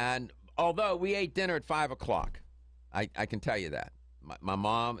 and although we ate dinner at 5 o'clock, I can tell you that. My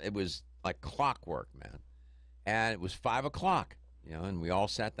mom, it was like clockwork, man. And it was 5 o'clock, and we all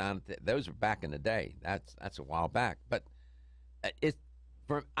sat down. Those were back in the day. That's a while back. But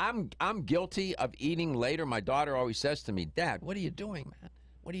I'm guilty of eating later. My daughter always says to me, "Dad, what are you doing, man?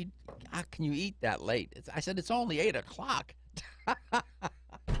 How can you eat that late?" I said, "It's only 8 o'clock."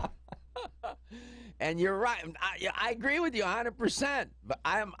 And you're right. I agree with you 100%. But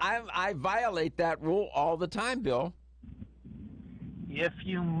I violate that rule all the time, Bill. If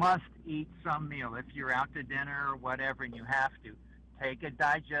you must eat some meal, if you're out to dinner or whatever, and you have to, take a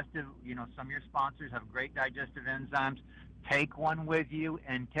digestive. Some of your sponsors have great digestive enzymes. Take one with you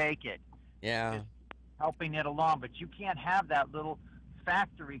and take it. Yeah. It's helping it along, but you can't have that little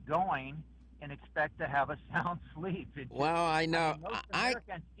factory going and expect to have a sound sleep. I know. Most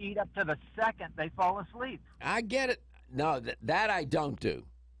Americans eat up to the second they fall asleep. I get it. No, that I don't do.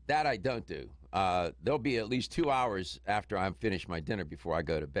 There'll be at least 2 hours after I've finished my dinner before I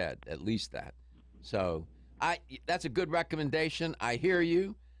go to bed, at least that. So that's a good recommendation. I hear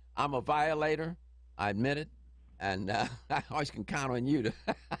you. I'm a violator. I admit it. And I always can count on you to.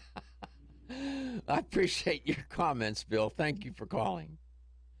 I appreciate your comments, Bill. Thank you for calling.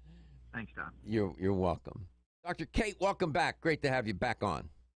 Thanks, Don. You're welcome. Dr. Kate, welcome back. Great to have you back on.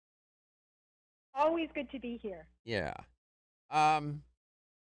 Always good to be here. Yeah.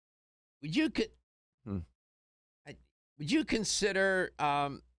 Would you consider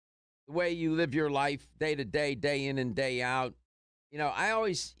the way you live your life day to day, day in and day out? I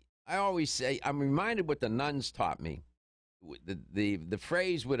always say, I'm reminded what the nuns taught me. The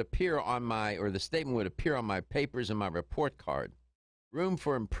phrase would appear the statement would appear on my papers and my report card: room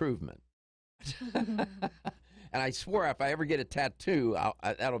for improvement. And I swore if I ever get a tattoo,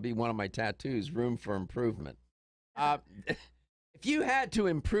 that'll be one of my tattoos: room for improvement. If you had to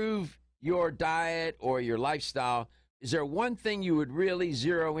improve your diet or your lifestyle, is there one thing you would really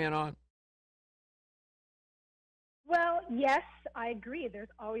zero in on? Well, yes, I agree.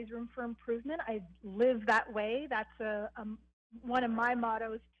 There's always room for improvement. I live that way. That's one of my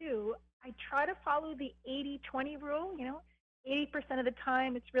mottos, too. I try to follow the 80-20 rule. 80% of the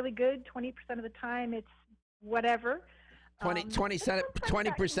time it's really good, 20% of the time it's whatever.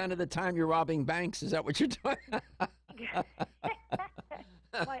 20% of the time you're robbing banks. Is that what you're doing?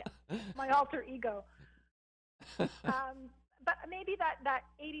 my alter ego. But maybe that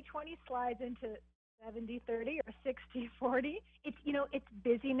 80-20 slides into 70-30 or 60-40. It's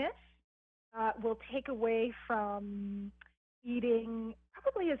busyness will take away from eating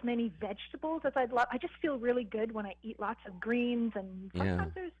probably as many vegetables as I'd love. I just feel really good when I eat lots of greens, and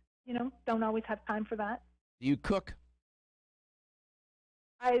sometimes there's, don't always have time for that. Do you cook?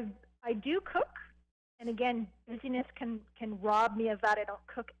 I do cook, and again, busyness can rob me of that. I don't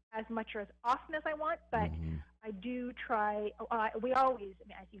cook as much or as often as I want, but I do try. We always,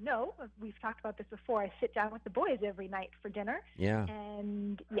 as you know, we've talked about this before. I sit down with the boys every night for dinner. Yeah.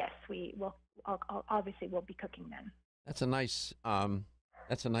 And yes, we will. Obviously, we'll be cooking then. That's a nice.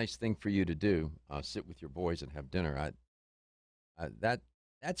 That's a nice thing for you to do. Sit with your boys and have dinner.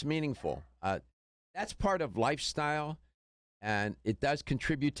 That's meaningful. That's part of lifestyle, and it does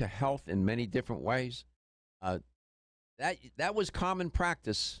contribute to health in many different ways. That was common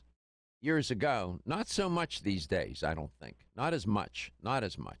practice years ago. Not so much these days, I don't think. Not as much. I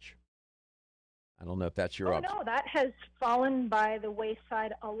don't know if that's your opinion. No, that has fallen by the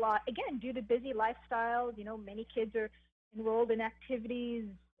wayside a lot. Again, due to busy lifestyles, many kids are enrolled in activities.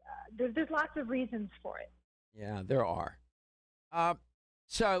 There's lots of reasons for it. Yeah, there are.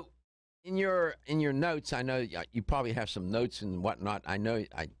 So in your notes, I know you probably have some notes and whatnot. I know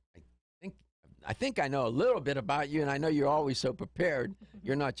I think I know a little bit about you, and I know you're always so prepared.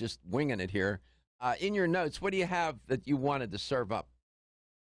 You're not just winging it here. In your notes, what do you have that you wanted to serve up?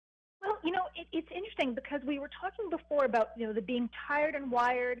 Well, it's interesting because we were talking before about, the being tired and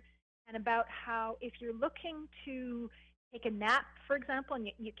wired, and about how if you're looking to take a nap, for example, and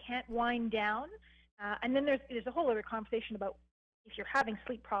you can't wind down, and then there's a whole other conversation about if you're having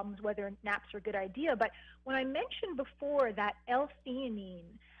sleep problems, whether naps are a good idea. But when I mentioned before that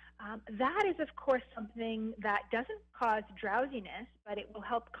L-theanine, that is, of course, something that doesn't cause drowsiness, but it will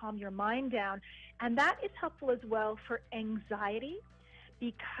help calm your mind down. And that is helpful as well for anxiety,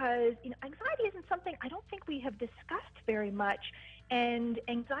 because anxiety isn't something I don't think we have discussed very much. And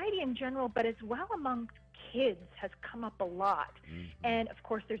anxiety in general, but as well among kids, has come up a lot. And, of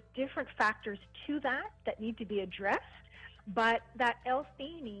course, there's different factors to that need to be addressed. But that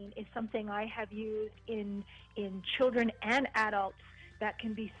L-theanine is something I have used in children and adults that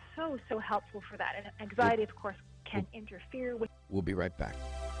can be so helpful for that. And anxiety, of course, can interfere with. We'll be right back.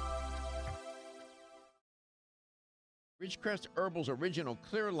 Ridgecrest Herbal's original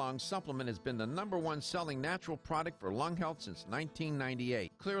Clear Lung supplement has been the #1 selling natural product for lung health since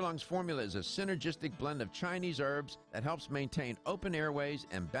 1998. Clear Lung's formula is a synergistic blend of Chinese herbs that helps maintain open airways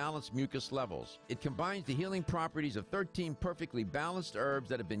and balance mucus levels. It combines the healing properties of 13 perfectly balanced herbs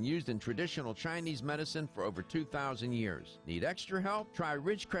that have been used in traditional Chinese medicine for over 2,000 years. Need extra help? Try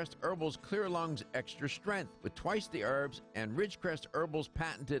Ridgecrest Herbal's Clear Lung's Extra Strength with twice the herbs and Ridgecrest Herbal's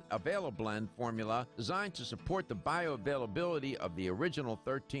patented Availablend formula designed to support the bioavailability of the original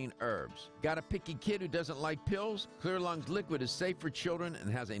 13 herbs. Got a picky kid who doesn't like pills? Clear Lungs Liquid is safe for children and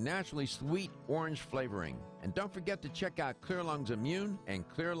has a naturally sweet orange flavoring. And don't forget to check out Clear Lungs Immune and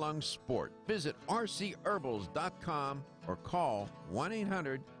Clear Lungs Sport. Visit rcherbals.com or call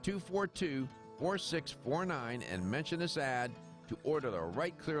 1-800-242-4649 and mention this ad to order the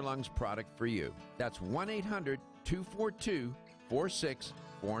right Clear Lungs product for you. That's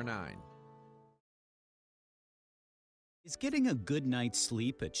 1-800-242-4649. Is getting a good night's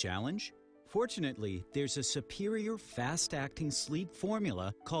sleep a challenge? Fortunately, there's a superior fast-acting sleep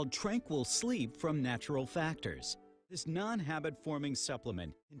formula called Tranquil Sleep from Natural Factors. This non-habit-forming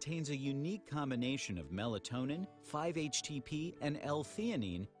supplement contains a unique combination of melatonin, 5-HTP, and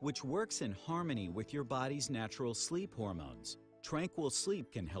L-theanine, which works in harmony with your body's natural sleep hormones. Tranquil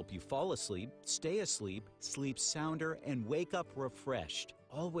Sleep can help you fall asleep, stay asleep, sleep sounder, and wake up refreshed,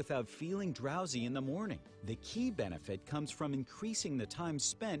 all without feeling drowsy in the morning. The key benefit comes from increasing the time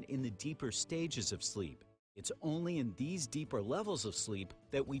spent in the deeper stages of sleep. It's only in these deeper levels of sleep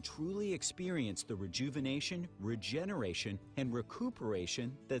that we truly experience the rejuvenation, regeneration, and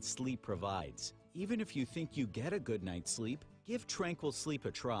recuperation that sleep provides. Even if you think you get a good night's sleep, give Tranquil Sleep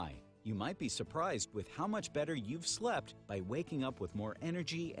a try. You might be surprised with how much better you've slept by waking up with more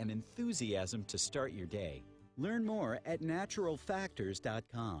energy and enthusiasm to start your day. Learn more at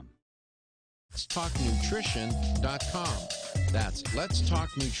naturalfactors.com. Let'sTalkNutrition.com. That's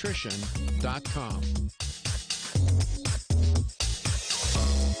Let'sTalkNutrition.com.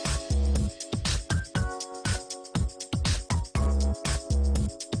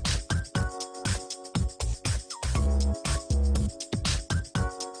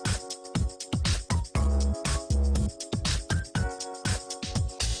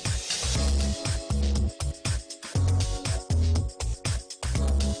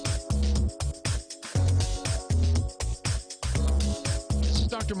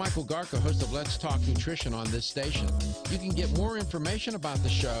 Dr. Michael Garko, host of Let's Talk Nutrition on this station. You can get more information about the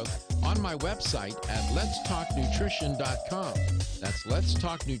show on my website at letstalknutrition.com. That's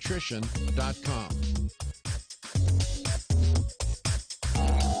letstalknutrition.com.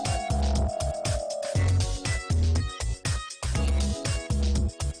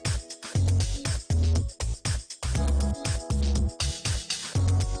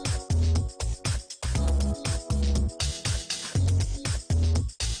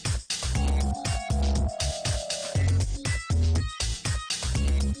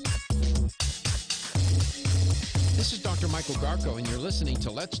 This is Dr. Michael Garko, and you're listening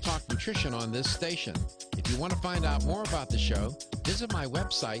to Let's Talk Nutrition on this station. If you want to find out more about the show, visit my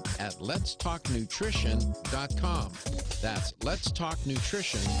website at letstalknutrition.com. That's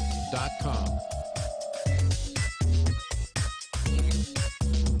letstalknutrition.com.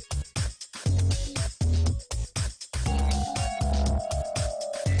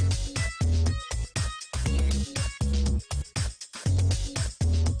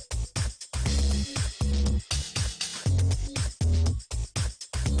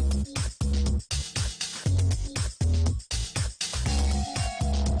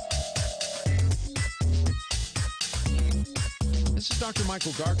 This is Dr.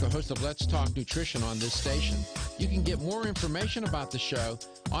 Michael Garko, host of Let's Talk Nutrition on this station. You can get more information about the show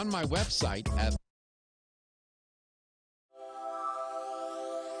on my website at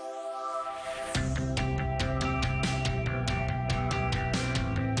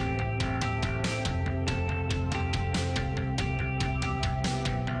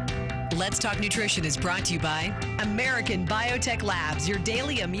Let's Talk Nutrition is brought to you by American Biotech Labs, your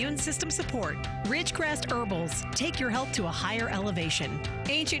daily immune system support. Ridgecrest Herbals, take your health to a higher elevation.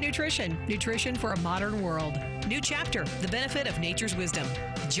 Ancient Nutrition, nutrition for a modern world. New Chapter, the benefit of nature's wisdom.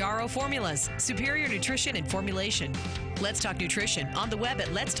 Jarrow Formulas, superior nutrition and formulation. Let's Talk Nutrition on the web at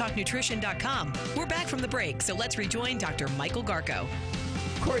letstalknutrition.com. We're back from the break, so let's rejoin Dr. Michael Garko.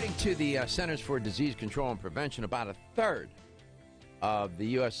 According to the Centers for Disease Control and Prevention, about a third of the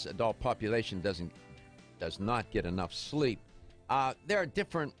U.S. adult population does not get enough sleep. There are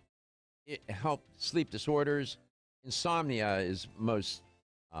different health sleep disorders. Insomnia is most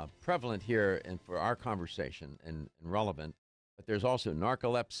prevalent here and for our conversation and relevant. But there's also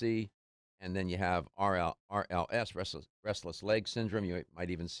narcolepsy, and then you have RLS, restless leg syndrome. You might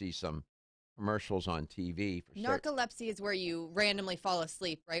even see some commercials on TV. For Narcolepsy is where you randomly fall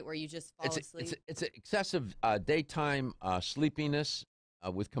asleep, right? Where you just fall asleep. It's excessive daytime sleepiness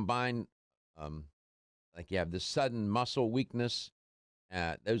with combined, like you have this sudden muscle weakness.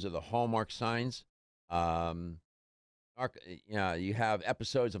 Those are the hallmark signs. You have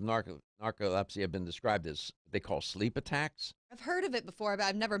episodes of narcolepsy have been described as what they call sleep attacks. I've heard of it before, but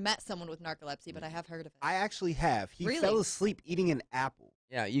I've never met someone with narcolepsy, but I have heard of it. I actually have. He Really? fell asleep eating an apple.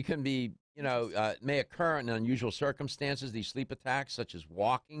 Yeah, you can be, it may occur in unusual circumstances, these sleep attacks, such as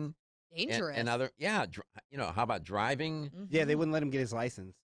walking. Dangerous. And other, how about driving? Mhm. Yeah, they wouldn't let him get his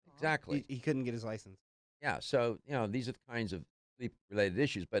license. Exactly. He couldn't get his license. Yeah, so, these are the kinds of sleep-related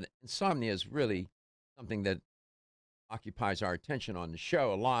issues. But insomnia is really something that occupies our attention on the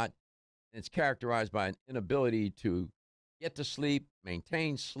show a lot. And it's characterized by an inability to get to sleep,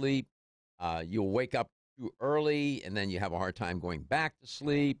 maintain sleep. You'll wake up too early, and then you have a hard time going back to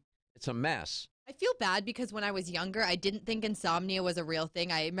sleep. It's a mess. I feel bad because when I was younger, I didn't think insomnia was a real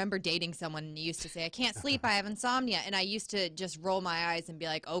thing. I remember dating someone and he used to say, I can't sleep, I have insomnia. And I used to just roll my eyes and be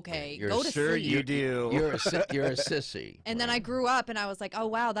like, okay, go to sleep. You do. You're a sissy. And then I grew up and I was like, oh,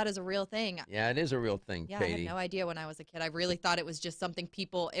 wow, that is a real thing. Yeah, it is a real thing, Yeah, Katie. I had no idea when I was a kid. I really thought it was just something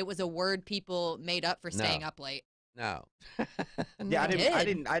it was a word people made up for staying up late. No. Yeah,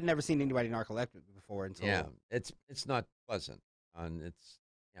 did. I'd never seen anybody narcoleptic before until. Yeah, it's not pleasant, and it's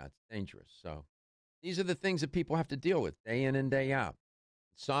dangerous. So these are the things that people have to deal with day in and day out.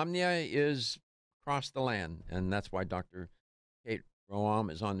 Insomnia is across the land, and that's why Dr. Kate Roam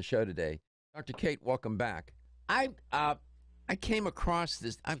is on the show today. Dr. Kate, welcome back. I came across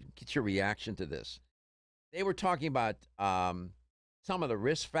this. I get your reaction to this. They were talking about some of the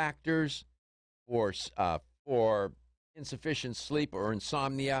risk factors for insufficient sleep or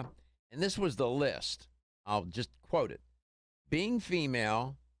insomnia, and this was the list. I'll just quote it. Being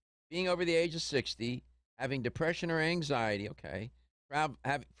female, being over the age of 60, having depression or anxiety,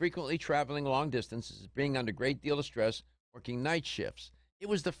 frequently traveling long distances, being under a great deal of stress, working night shifts. It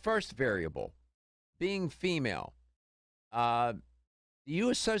was the first variable, being female. Do you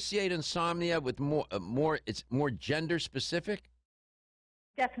associate insomnia with it's more gender specific?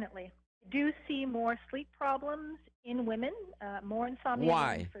 Definitely. I do see more sleep problems in women, more insomnia in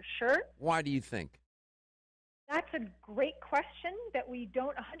Why? women for sure. Why do you think? That's a great question that we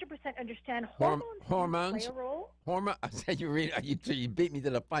don't 100% understand. Hormones play a role. I said you beat me to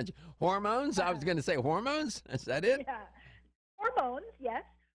the punch. Hormones? I was going to say hormones. Is that it? Yeah, hormones. Yes,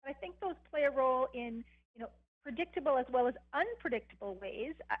 but I think those play a role in predictable as well as unpredictable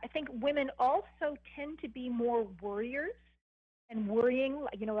ways. I think women also tend to be more worriers. And worrying,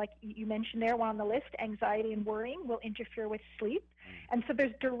 like you mentioned there, one on the list, anxiety and worrying will interfere with sleep. And so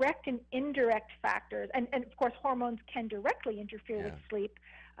there's direct and indirect factors. And of course, hormones can directly interfere with sleep.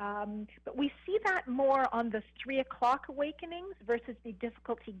 But we see that more on the 3 o'clock awakenings versus the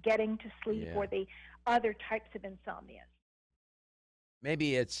difficulty getting to sleep or the other types of insomnia.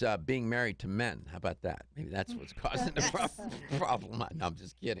 Maybe it's being married to men. How about that? Maybe that's what's causing the problem. No, I'm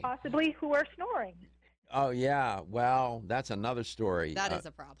just kidding. Possibly who are snoring. Oh, yeah. Well, that's another story. That is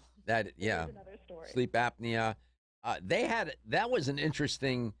a problem. That is another story. Sleep apnea. They had an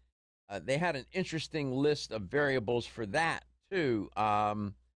interesting list of variables for that too. Let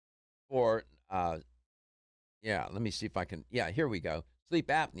me see if I can. Yeah, here we go. Sleep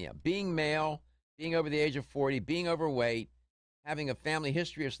apnea. Being male, being over the age of 40, being overweight, having a family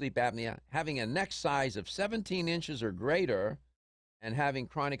history of sleep apnea, having a neck size of 17 inches or greater, and having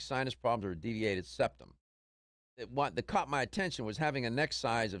chronic sinus problems or deviated septum. What that caught my attention was having a neck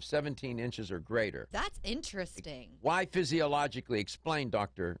size of 17 inches or greater. That's interesting. Why physiologically? Explain,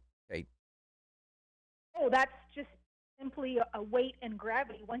 Dr. Kate. Oh, that's just simply a weight and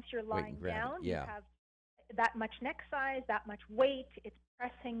gravity. Once you're lying down, you have that much neck size, that much weight. It's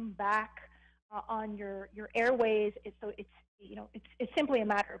pressing back on your airways. It's simply a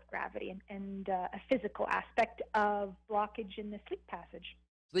matter of gravity and a physical aspect of blockage in the sleep passage.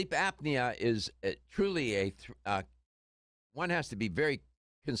 Sleep apnea is truly one has to be very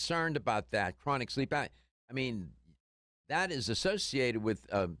concerned about that. Chronic sleep apnea. I mean, that is associated with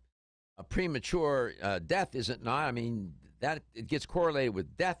a premature death, is it not? I mean, that it gets correlated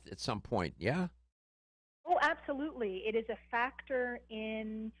with death at some point, yeah? Oh, absolutely. It is a factor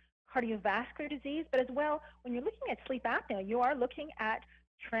in cardiovascular disease, but as well, when you're looking at sleep apnea, you are looking at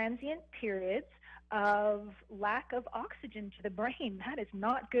transient periods of lack of oxygen to the brain. That is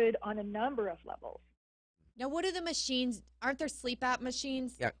not good on a number of levels. Now, what are the machines? Aren't there sleep app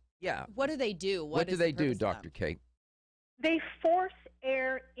machines? Yeah. What do they do? What do they do, Dr. Kate? They force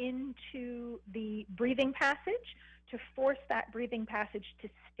air into the breathing passage to force that breathing passage to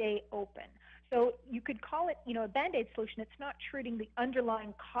stay open. So you could call it, a Band-Aid solution. It's not treating the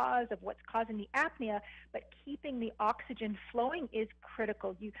underlying cause of what's causing the apnea, but keeping the oxygen flowing is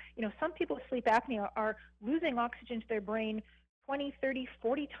critical. Some people with sleep apnea are losing oxygen to their brain 20, 30,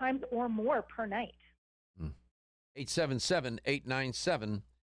 40 times or more per night.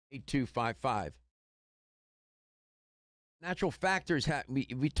 877-897-8255. Natural factors,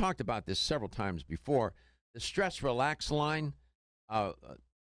 we talked about this several times before. The stress relax line,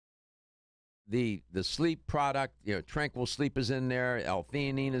 the sleep product, Tranquil Sleep is in there,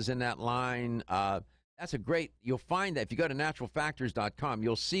 L-theanine is in that line. That's you'll find that if you go to naturalfactors.com,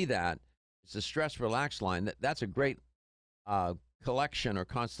 you'll see that. It's the stress relax line. That's a great collection or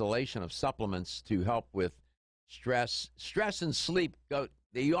constellation of supplements to help with stress. Stress and sleep,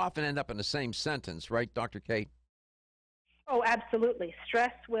 you often end up in the same sentence, right, Dr. Kate? Oh, absolutely.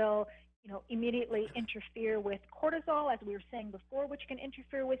 Stress will immediately interfere with cortisol, as we were saying before, which can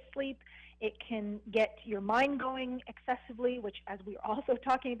interfere with sleep. It can get your mind going excessively, which, as we were also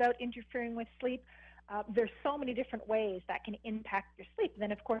talking about, interfering with sleep. There's so many different ways that can impact your sleep.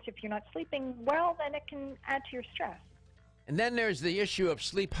 Then, of course, if you're not sleeping well, then it can add to your stress. And then there's the issue of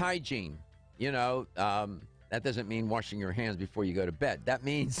sleep hygiene. That doesn't mean washing your hands before you go to bed. That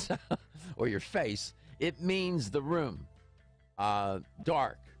means, or your face, it means the room.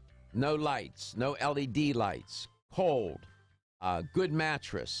 Dark, no lights, no LED lights, cold, good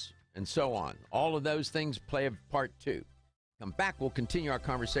mattress, and so on. All of those things play a part too. Come back, we'll continue our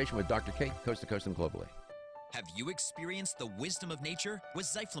conversation with Dr. Kate, coast to coast and globally. Have you experienced the wisdom of nature with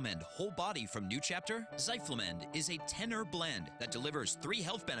Zyflamend Whole Body from New Chapter? Zyflamend is a 10-herb blend that delivers 3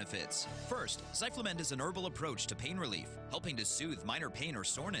 health benefits. First, Zyflamend is an herbal approach to pain relief, helping to soothe minor pain or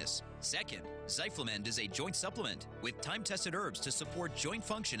soreness. Second, Zyflamend is a joint supplement with time-tested herbs to support joint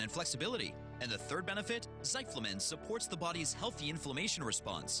function and flexibility. And the third benefit, Zyflamend supports the body's healthy inflammation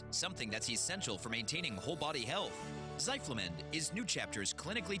response, something that's essential for maintaining whole body health. Zyflamend is New Chapter's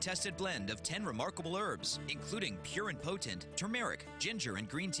clinically tested blend of 10 remarkable herbs, including pure and potent turmeric, ginger, and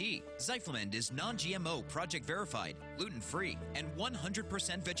green tea. Zyflamend is non-GMO, project verified, gluten-free, and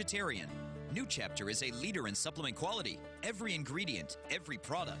 100% vegetarian. New Chapter is a leader in supplement quality. Every ingredient, every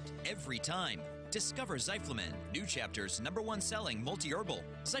product, every time. Discover Zyflamend, New Chapter's #1 selling multi-herbal.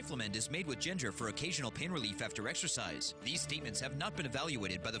 Zyflamend is made with ginger for occasional pain relief after exercise. These statements have not been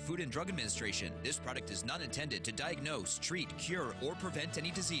evaluated by the Food and Drug Administration. This product is not intended to diagnose, treat, cure, or prevent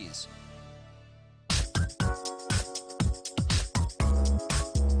any disease.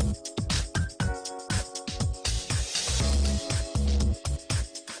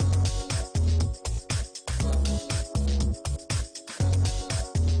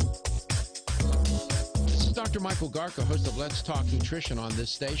 Dr. Michael Garko, host of Let's Talk Nutrition on this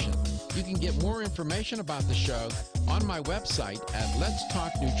station. You can get more information about the show on my website at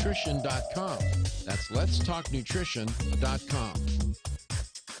letstalknutrition.com. That's letstalknutrition.com.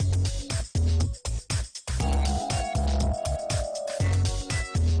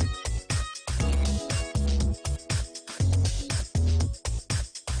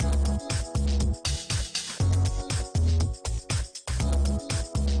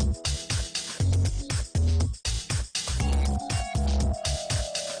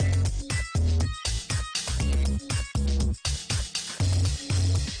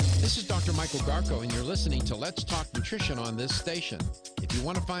 Garko, and you're listening to Let's Talk Nutrition on this station. If you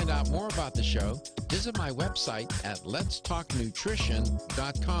want to find out more about the show, visit my website at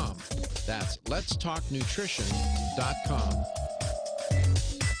letstalknutrition.com. That's letstalknutrition.com.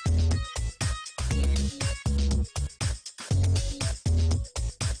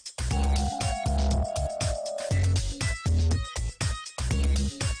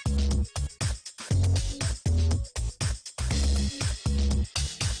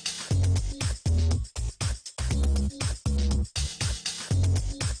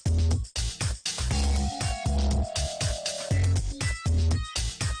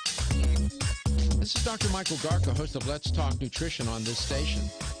 Dr. Michael Garko, host of Let's Talk Nutrition on this station.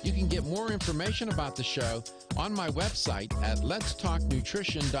 You can get more information about the show on my website at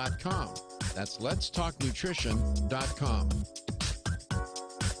letstalknutrition.com. That's letstalknutrition.com.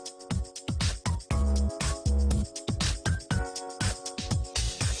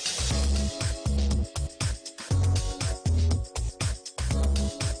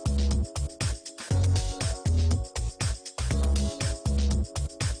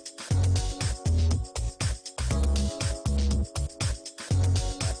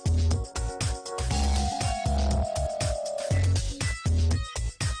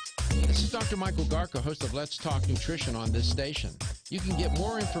 Dr. Michael Garko, host of Let's Talk Nutrition on this station. You can get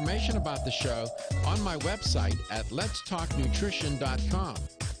more information about the show on my website at letstalknutrition.com.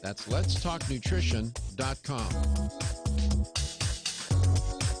 That's letstalknutrition.com.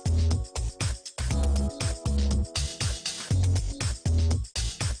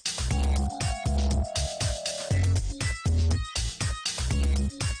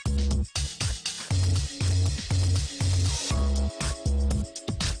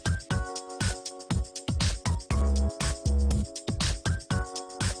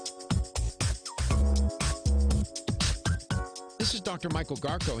 This is Dr. Michael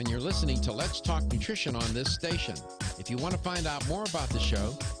Garko, and you're listening to Let's Talk Nutrition on this station. If you want to find out more about the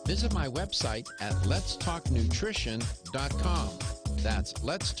show, visit my website at letstalknutrition.com. That's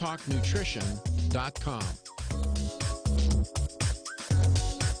letstalknutrition.com.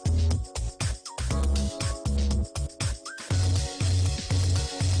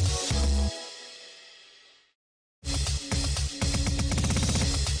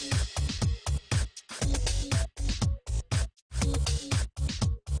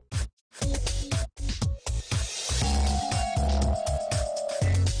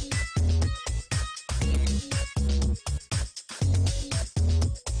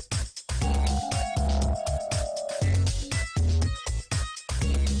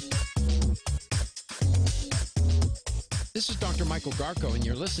 This is Dr. Michael Garko, and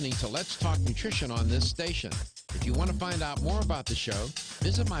you're listening to Let's Talk Nutrition on this station. If you want to find out more about the show,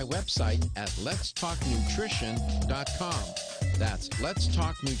 visit my website at letstalknutrition.com. That's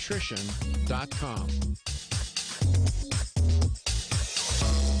letstalknutrition.com.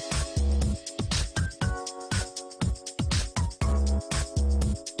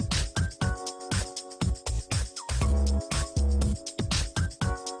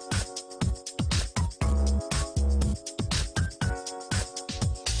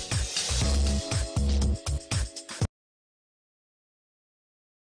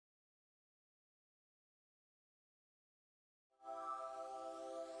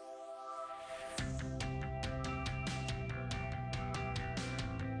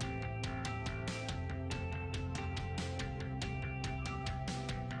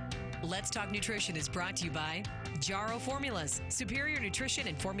 Let's Talk Nutrition is brought to you by Jarrow Formulas, superior nutrition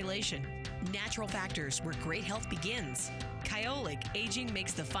and formulation. Natural Factors, where great health begins. Kyolic, aging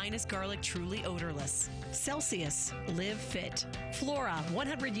makes the finest garlic truly odorless. Celsius, live fit. Flora,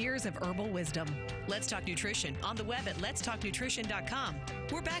 100 years of herbal wisdom. Let's Talk Nutrition on the web at letstalknutrition.com.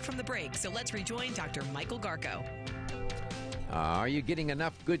 We're back from the break, so let's rejoin Dr. Michael Garko. Are you getting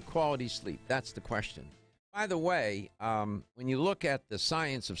enough good quality sleep? That's the question. By the way, when you look at the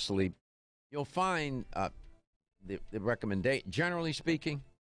science of sleep, you'll find the recommendation, generally speaking,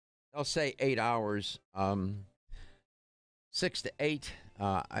 they'll say 8 hours, 6 to 8.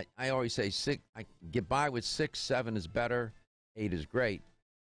 I always say 6. I get by with 6, 7 is better, 8 is great.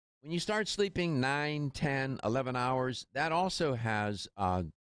 When you start sleeping 9, 10, 11 hours, that also has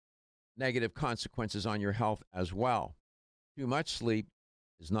negative consequences on your health as well. Too much sleep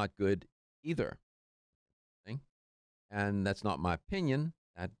is not good either. And that's not my opinion.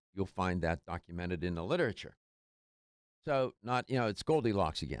 That you'll find that documented in the literature. So not, it's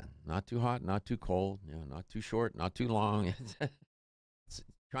Goldilocks again. Not too hot, not too cold, not too short, not too long. It's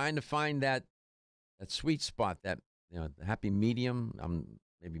trying to find that sweet spot, that, the happy medium. I'm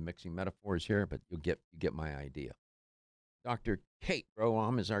maybe mixing metaphors here, but you get my idea. Dr. Kate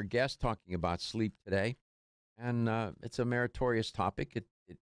Roham is our guest talking about sleep today. And it's a meritorious topic. It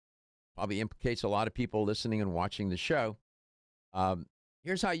probably implicates a lot of people listening and watching the show.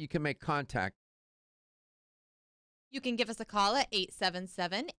 Here's how you can make contact. You can give us a call at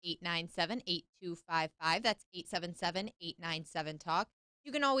 877-897-8255. That's 877-897-TALK.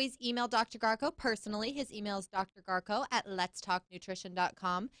 You can always email Dr. Garko personally. His email is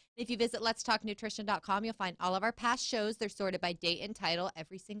drgarko@letstalknutrition.com. If you visit letstalknutrition.com, you'll find all of our past shows. They're sorted by date and title.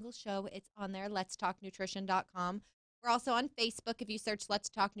 Every single show, it's on there, letstalknutrition.com. We're also on Facebook. If you search Let's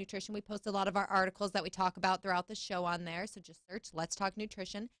Talk Nutrition, we post a lot of our articles that we talk about throughout the show on there. So just search Let's Talk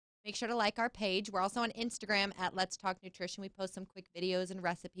Nutrition. Make sure to like our page. We're also on Instagram at Let's Talk Nutrition. We post some quick videos and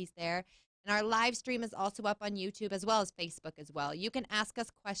recipes there. And our live stream is also up on YouTube as well as Facebook as well. You can ask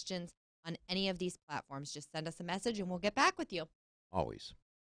us questions on any of these platforms. Just send us a message and we'll get back with you. Always.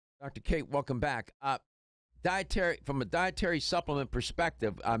 Dr. Kate, welcome back. From a dietary supplement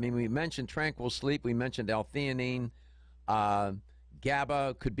perspective, I mean, we mentioned Tranquil Sleep. We mentioned L-theanine.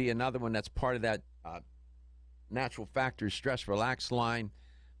 GABA could be another one that's part of that Natural Factors Stress Relax line.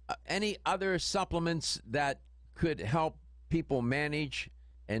 Any other supplements that could help people manage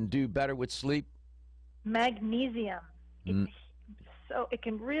and do better with sleep? Magnesium. So it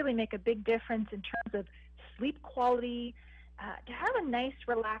can really make a big difference in terms of sleep quality. To have a nice,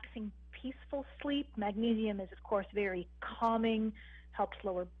 relaxing, peaceful sleep, magnesium is, of course, very calming, helps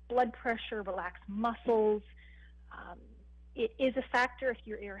lower blood pressure, relax muscles. It is a factor if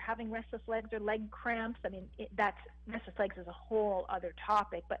you're having restless legs or leg cramps. I mean, restless legs is a whole other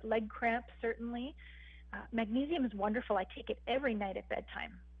topic, but leg cramps, certainly. Magnesium is wonderful. I take it every night at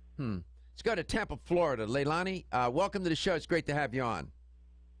bedtime. Let's go to Tampa, Florida. Leilani, welcome to the show. It's great to have you on.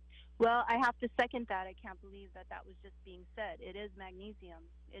 Well, I have to second that. I can't believe that was just being said. It is magnesium.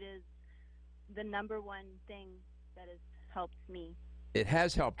 It is the number one thing that has helped me. It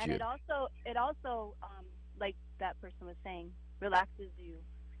has helped and you. And it also, like that person was saying, relaxes you.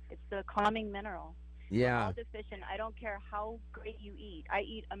 It's the calming mineral. Yeah. We're all deficient. I don't care how great you eat. I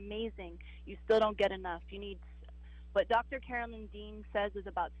eat amazing. You still don't get enough. You need what Dr. Carolyn Dean says is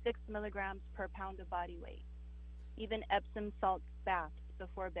about 6 milligrams per pound of body weight. Even Epsom salt baths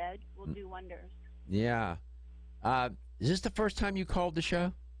before bed will do wonders. Yeah. Is this the first time you called the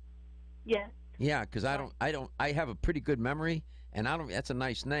show? Yes. Yeah, because I have a pretty good memory, and that's a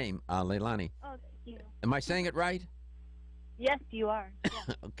nice name, Leilani. Oh, thank you. Am I saying it right? Yes, you are.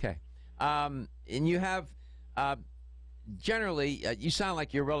 Yeah. Okay. And you have, generally, you sound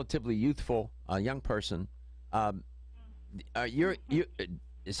like you're a relatively youthful young person.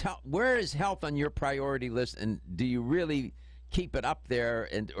 Where is health on your priority list, and do you really keep it up there,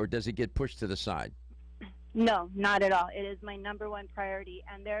 or does it get pushed to the side? No, not at all. It is my number one priority,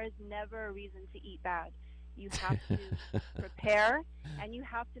 and there is never a reason to eat bad. You have to prepare, and you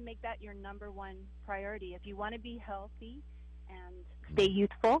have to make that your number one priority. If you want to be healthy and stay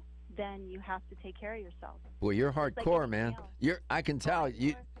youthful, then you have to take care of yourself. Well, you're hardcore, man. I can tell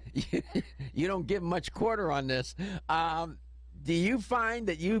you don't give much quarter on this. Do you find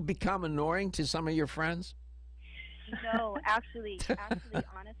that you become annoying to some of your friends? No, actually,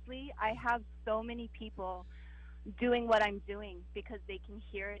 honestly, I have so many people doing what I'm doing because they can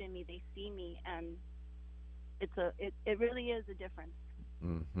hear it in me, they see me, and it really is a difference.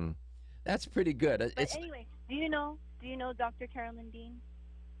 Mm-hmm. That's pretty good. But anyway, do you know Dr. Carolyn Dean?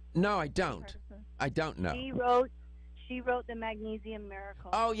 No, I don't. I don't know. She wrote The Magnesium Miracle.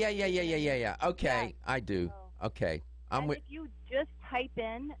 Oh, yeah. Okay, Yes. I do. Okay. If you just type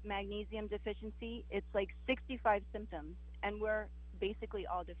in magnesium deficiency, it's like 65 symptoms, and we're basically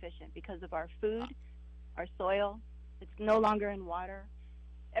all deficient because of our food, our soil. It's no longer in water.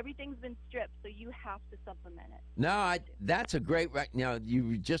 Everything's been stripped, so you have to supplement it. No, that's a great.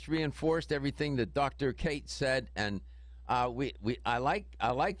 You just reinforced everything that Dr. Kate said, and I like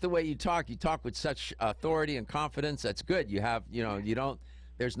the way you talk. You talk with such authority and confidence. That's good. You have, you don't.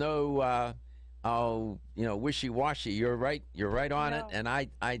 There's no, wishy-washy. You're right. You're right on it, and I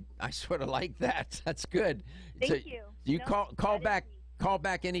sort of like that. That's good. Thank you. You call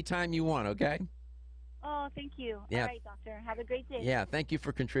back anytime you want. Okay. Oh, thank you. Yeah. All right, doctor. Have a great day. Yeah, thank you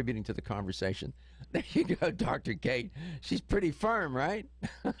for contributing to the conversation. There you go, Dr. Kate. She's pretty firm, right?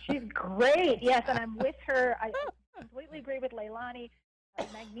 She's great. Yes, and I'm with her. I completely agree with Leilani.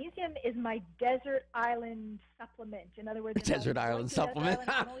 Magnesium is my desert island supplement. In other words, desert island supplement.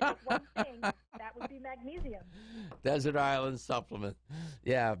 Only one thing, that would be magnesium. Desert island supplement.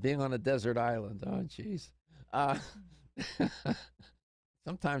 Yeah, being on a desert island. Oh, jeez.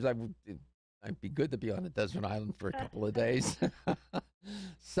 Sometimes it'd be good to be on a desert island for a couple of days.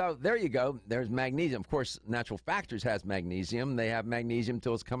 So there you go. There's magnesium. Of course, Natural Factors has magnesium. They have magnesium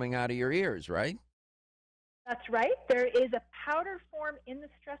till it's coming out of your ears, right? That's right. There is a powder form in the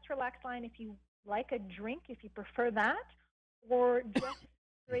Stress Relax line if you like a drink, if you prefer that, or just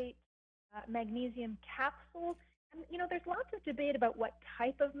straight magnesium capsules. And, there's lots of debate about what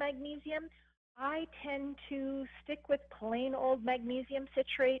type of magnesium. I tend to stick with plain old magnesium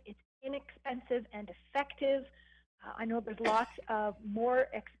citrate. It's inexpensive and effective. I know there's lots of more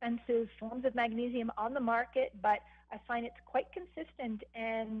expensive forms of magnesium on the market, but I find it's quite consistent,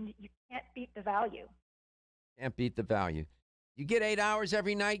 and you can't beat the value. Can't beat the value. You get 8 hours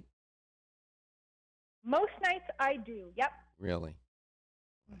every night? Most nights I do, yep. Really?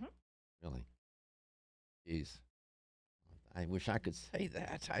 Mm-hmm. Really? Jeez. I wish I could say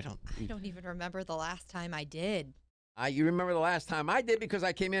that. I don't even remember the last time I did. You remember the last time I did because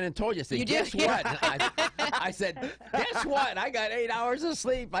I came in and told you. I said, guess what? I said, guess what? I got 8 hours of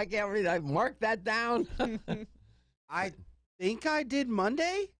sleep. I can't read. I marked that down. I think I did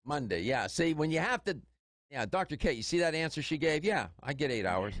Monday. Monday, yeah. See, when you have to, Dr. Kate, you see that answer she gave? Yeah, I get 8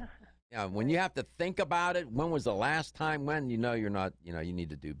 hours. Yeah, when you have to think about it, when was the last time when you're not, you need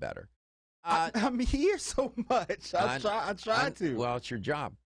to do better. I'm here so much. I try to. Well, it's your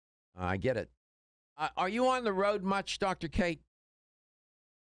job. I get it. Are you on the road much, Dr. Kate?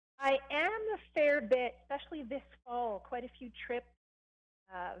 I am a fair bit, especially this fall. Quite a few trips.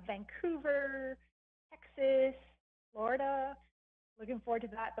 Vancouver, Texas, Florida. Looking forward to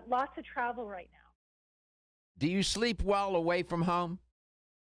that. But lots of travel right now. Do you sleep well away from home?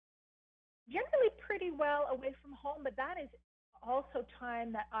 Generally pretty well away from home, but that is also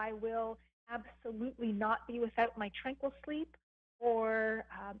time that I will absolutely not be without my tranquil sleep or,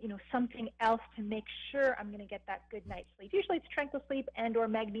 something else to make sure I'm going to get that good night's sleep. Usually it's tranquil sleep and or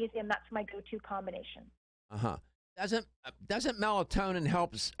magnesium. That's my go-to combination. Uh-huh. Doesn't melatonin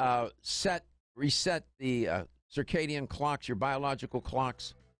help reset the circadian clocks, your biological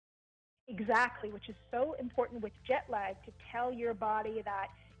clocks? Exactly, which is so important with jet lag to tell your body that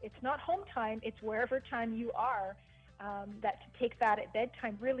it's not home time, it's wherever time you are, that to take that at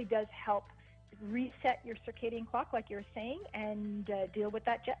bedtime really does help reset your circadian clock, like you were saying, and deal with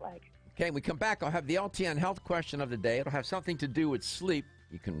that jet lag. Okay, when we come back, I'll have the LTN health question of the day. It'll have something to do with sleep.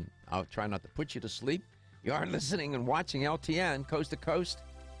 I'll try not to put you to sleep. You are listening and watching LTN coast to coast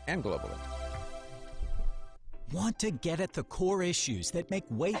and globally. Want to get at the core issues that make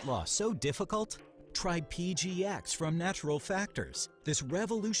weight loss so difficult? Try PGX from Natural Factors. This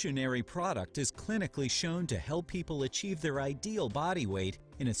revolutionary product is clinically shown to help people achieve their ideal body weight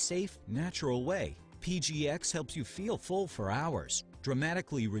in a safe, natural way. PGX helps you feel full for hours,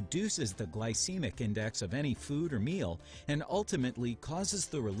 dramatically reduces the glycemic index of any food or meal, and ultimately causes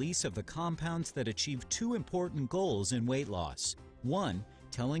the release of the compounds that achieve two important goals in weight loss. 1,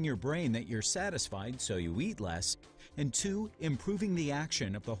 telling your brain that you're satisfied so you eat less, and 2, improving the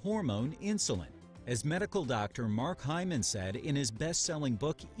action of the hormone insulin. As medical doctor Mark Hyman said in his best-selling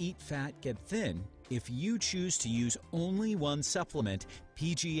book, Eat Fat, Get Thin, if you choose to use only one supplement,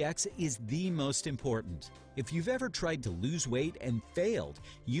 PGX is the most important. If you've ever tried to lose weight and failed,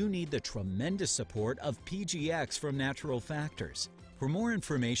 you need the tremendous support of PGX from Natural Factors. For more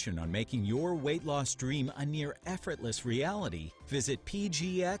information on making your weight loss dream a near effortless reality, visit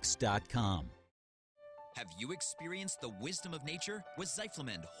pgx.com. Have you experienced the wisdom of nature with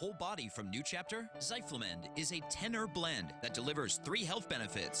Zyflamend Whole Body from New Chapter? Zyflamend is a 10-herb blend that delivers 3 health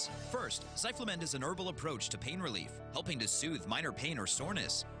benefits. First, Zyflamend is an herbal approach to pain relief, helping to soothe minor pain or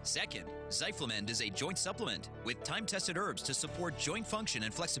soreness. Second, Zyflamend is a joint supplement with time-tested herbs to support joint function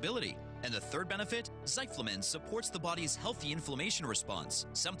and flexibility. And the third benefit, Zyflamend supports the body's healthy inflammation response,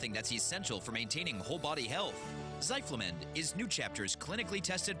 something that's essential for maintaining whole body health. Zyflamend is New Chapter's clinically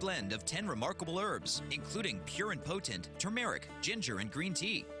tested blend of 10 remarkable herbs, including pure and potent turmeric, ginger, and green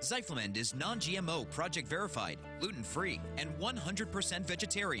tea. Zyflamend is non-GMO, project verified, gluten-free, and 100%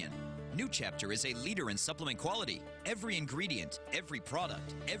 vegetarian. New Chapter is a leader in supplement quality. Every ingredient, every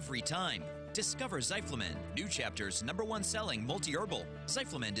product, every time. Discover Zyflamend, New Chapter's #1 selling multi-herbal.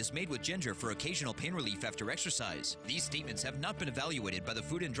 Zyflamend is made with ginger for occasional pain relief after exercise. These statements have not been evaluated by the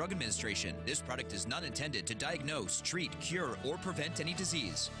Food and Drug Administration. This product is not intended to diagnose, treat, cure, or prevent any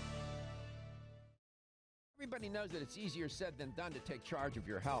disease. Everybody knows that it's easier said than done to take charge of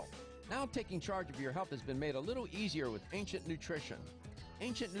your health. Now taking charge of your health has been made a little easier with Ancient Nutrition.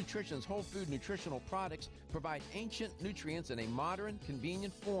 Ancient Nutrition's whole food nutritional products provide ancient nutrients in a modern,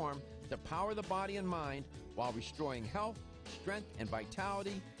 convenient form to power the body and mind while restoring health, strength, and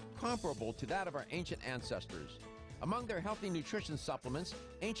vitality comparable to that of our ancient ancestors. Among their healthy nutrition supplements,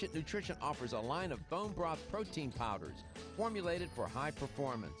 Ancient Nutrition offers a line of bone broth protein powders formulated for high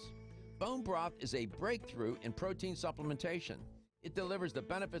performance. Bone broth is a breakthrough in protein supplementation. It delivers the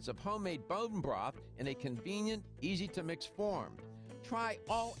benefits of homemade bone broth in a convenient, easy-to-mix form. Try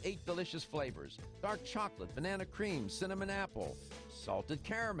all 8 delicious flavors: dark chocolate, banana cream, cinnamon apple, salted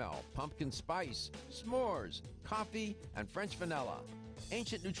caramel, pumpkin spice, s'mores, coffee, and French vanilla.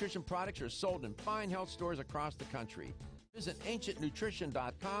 Ancient Nutrition products are sold in fine health stores across the country. Visit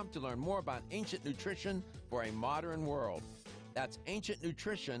ancientnutrition.com to learn more about Ancient Nutrition for a modern world. That's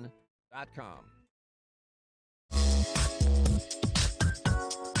ancientnutrition.com.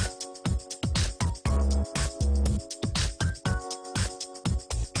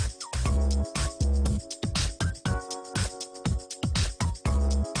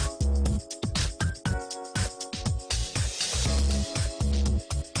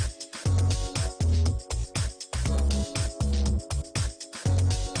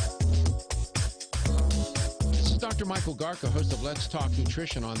 Dr. Michael Garko, host of Let's Talk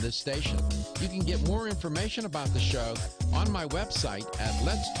Nutrition on this station. You can get more information about the show on my website at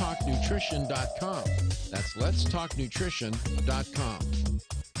letstalknutrition.com. That's letstalknutrition.com.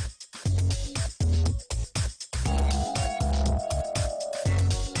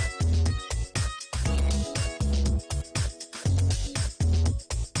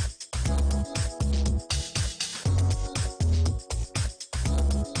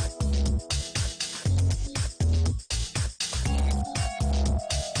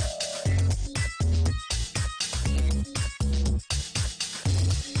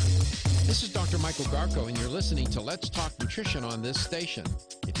 And you're listening to Let's Talk Nutrition on this station.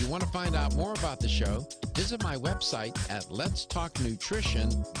 If you want to find out more about the show, visit my website at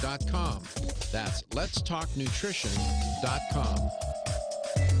letstalknutrition.com. That's letstalknutrition.com.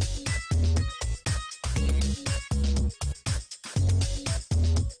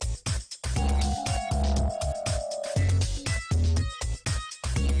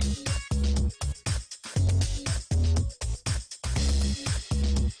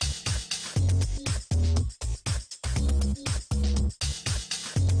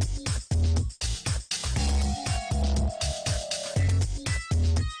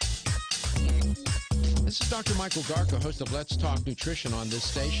 Dr. Michael Garko, host of Let's Talk Nutrition on this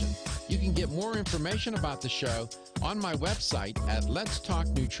station. You can get more information about the show on my website at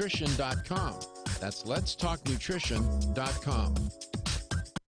letstalknutrition.com. That's letstalknutrition.com.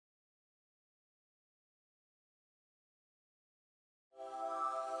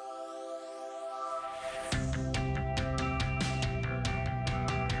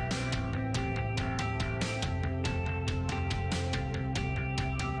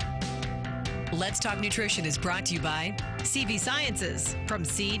 Let's Talk Nutrition is brought to you by CV Sciences, from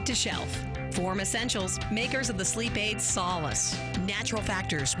seed to shelf. Form Essentials, makers of the sleep aid Solace. Natural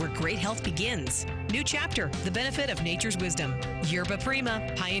Factors, where great health begins. New Chapter, the benefit of nature's wisdom. Yerba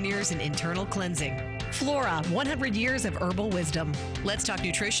Prima, pioneers in internal cleansing. Flora, 100 years of herbal wisdom. Let's Talk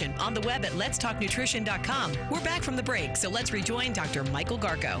Nutrition, on the web at letstalknutrition.com. We're back from the break, so let's rejoin Dr. Michael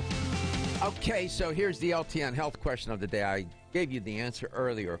Garko. Okay, so here's the LTN health question of the day. I gave you the answer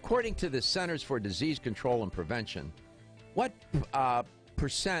earlier. According to the Centers for Disease Control and Prevention, what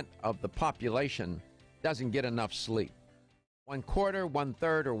percent of the population doesn't get enough sleep? 1/4,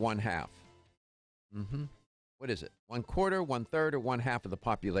 1/3, or 1/2? What is it? 1/4, 1/3, or 1/2 of the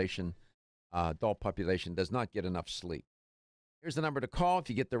population adult population does not get enough sleep. Here's the number to call. If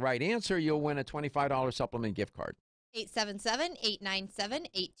you get the right answer, you'll win a $25 supplement gift card.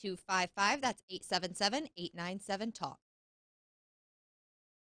 877-897-8255. That's 877-897-TALK.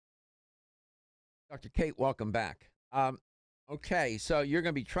 Dr. Kate, welcome back. Okay, so you're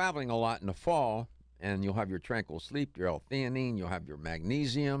going to be traveling a lot in the fall, and you'll have your Tranquil Sleep, your L-theanine, you'll have your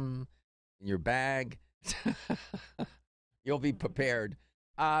magnesium in your bag. You'll be prepared.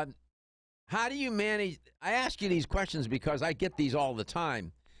 How do you manage? I ask you these questions because I get these all the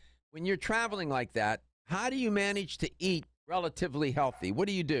time. When you're traveling like that, how do you manage to eat relatively healthy? What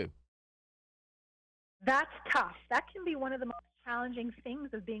do you do? That's tough. That can be one of the most challenging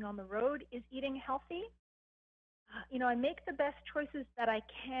things of being on the road is eating healthy. I make the best choices that I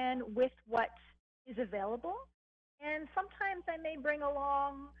can with what is available. And sometimes I may bring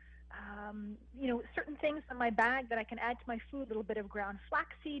along, certain things in my bag that I can add to my food, a little bit of ground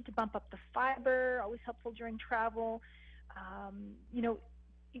flaxseed to bump up the fiber, always helpful during travel. You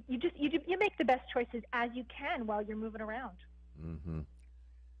make the best choices as you can while you're moving around. Mm-hmm.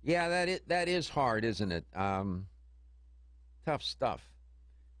 Yeah, that is hard, isn't it? Tough stuff.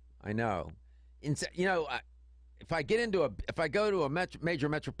 I know. If I go to a major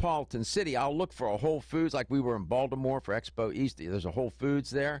metropolitan city, I'll look for a Whole Foods. Like we were in Baltimore for Expo East. There's a Whole Foods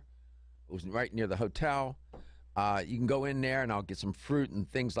there. It was right near the hotel. You can go in there, and I'll get some fruit and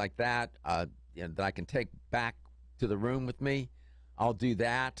things like that that I can take back to the room with me. I'll do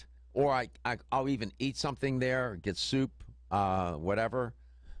that, or I'll even eat something there, get soup, whatever.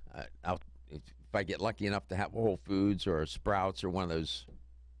 If I get lucky enough to have Whole Foods or Sprouts or one of those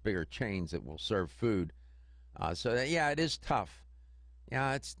bigger chains that will serve food. It is tough.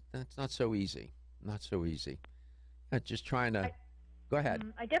 Yeah, it's not so easy. Not so easy. Just trying to. Go ahead.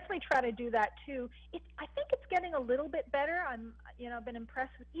 I definitely try to do that too. I think it's getting a little bit better. I've been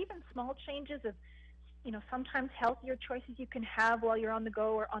impressed with even small changes of, sometimes healthier choices you can have while you're on the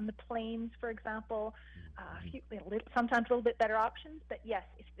go or on the planes, for example. Sometimes a little bit better options. But yes,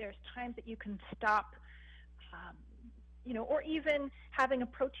 if there's times that you can stop, or even having a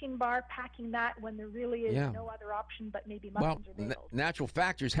protein bar, packing that when there really is no other option but maybe muffins or bagels. Natural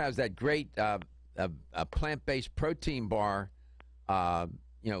Factors has that great plant-based protein bar,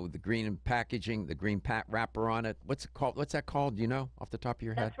 with the green packaging, the green wrapper on it. What's it called? What's that called? Do you know off the top of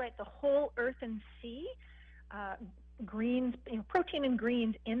your head? That's right. The Whole Earth and Sea greens, protein and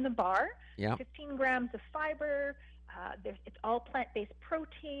greens in the bar. Yeah. 15 grams of fiber. It's all plant-based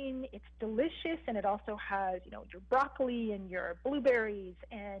protein. It's delicious, and it also has, your broccoli and your blueberries,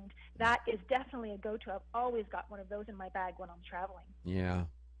 and that is definitely a go-to. I've always got one of those in my bag when I'm traveling. Yeah.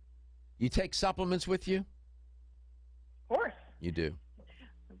 You take supplements with you? Of course. You do?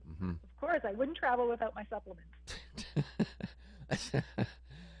 Mm-hmm. Of course. I wouldn't travel without my supplements.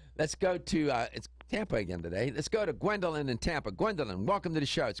 Let's go to it's Tampa again today. Let's go to Gwendolyn in Tampa. Gwendolyn, welcome to the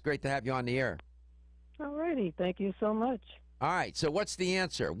show. It's great to have you on the air. All righty. Thank you so much. All right. So what's the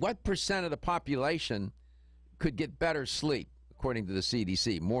answer? What percent of the population could get better sleep, according to the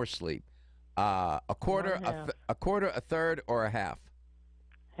CDC? More sleep. A quarter, a third, or a half?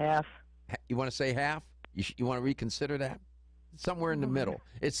 Half. You want to say half? You want to reconsider that? Somewhere in the middle.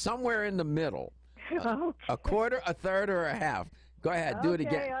 It's somewhere in the middle. Okay. A quarter, a third, or a half? Go ahead, do it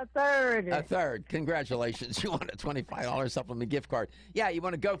again. A third. A third. Congratulations. You want a $25 supplement gift card. Yeah, you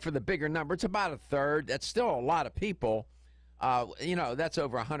want to go for the bigger number. It's about a third. That's still a lot of people. That's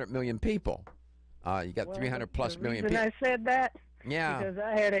over 100 million people. You got 300 plus million people. I said that because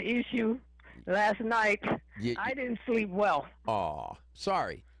I had an issue last night. I didn't sleep well. Oh,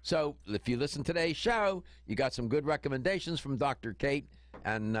 sorry. So if you listen to today's show, you got some good recommendations from Dr. Kate,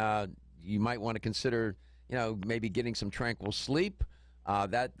 and you might want to consider maybe getting some Tranquil Sleep.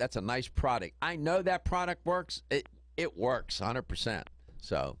 That's a nice product. I know that product works. It works 100%.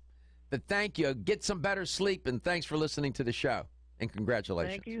 So, but thank you. Get some better sleep, and thanks for listening to the show. And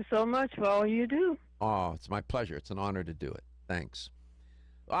congratulations. Thank you so much for all you do. Oh, it's my pleasure. It's an honor to do it. Thanks.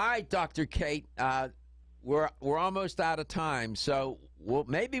 All right, Dr. Kate. We're almost out of time, so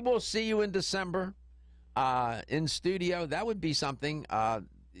maybe we'll see you in December in studio. That would be something.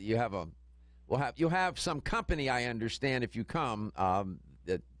 You'll have some company, I understand, if you come,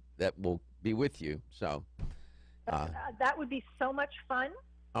 that will be with you. So that would be so much fun.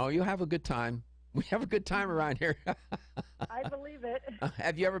 Oh, you'll have a good time. We have a good time around here. I believe it.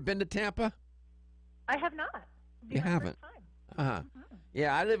 Have you ever been to Tampa? I have not. You haven't? Uh-huh. Mm-hmm.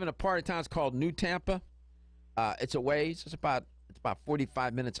 Yeah, I live in a part of town. It's called New Tampa. It's a ways. It's about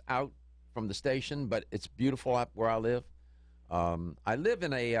 45 minutes out from the station, but it's beautiful up where I live. I live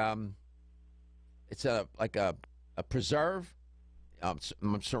in a it's like a preserve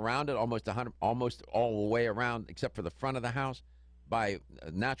I'm surrounded almost all the way around, except for the front of the house, by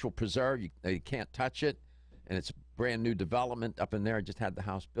a natural preserve. You can't touch it, and it's brand new development up in there. I just had the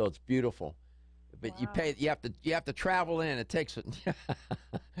house built. It's beautiful, but you have to travel in. It takes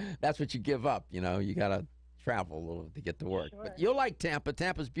that's what you give up. You got to travel a little to get to work. Sure. But you'll like Tampa.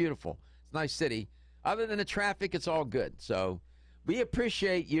 Tampa's beautiful. It's a nice city. Other than the traffic, it's all good. So we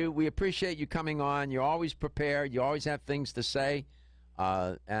appreciate you. We appreciate you coming on. You're always prepared. You always have things to say,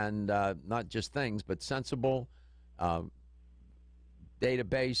 and not just things, but sensible,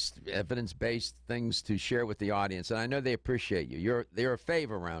 data-based, evidence-based things to share with the audience. And I know they appreciate you. They're a fave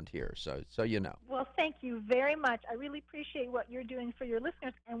around here, so you know. Well, thank you very much. I really appreciate what you're doing for your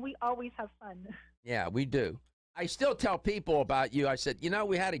listeners, and we always have fun. Yeah, we do. I still tell people about you. I said,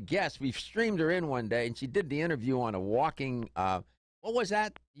 we had a guest. We streamed her in one day, and she did the interview on a walking, what was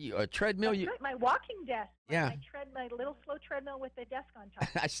that? A treadmill? That's right, my walking desk. Yeah. My little slow treadmill with the desk on top.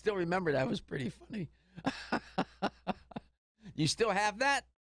 I still remember that. It was pretty funny. You still have that?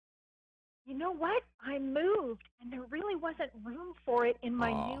 You know what? I moved, and there really wasn't room for it in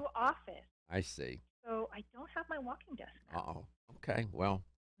my new office. I see. So I don't have my walking desk now. Uh-oh. Okay, well.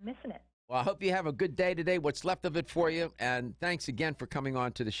 Missing it. Well, I hope you have a good day today, what's left of it for you, and thanks again for coming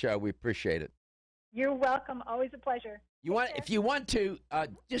on to the show. We appreciate it. You're welcome. Always a pleasure. If you want to,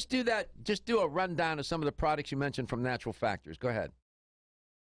 just do that. Just do a rundown of some of the products you mentioned from Natural Factors. Go ahead.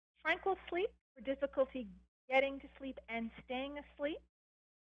 Tranquil Sleep for difficulty getting to sleep and staying asleep.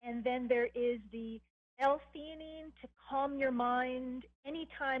 And then there is the L-theanine to calm your mind any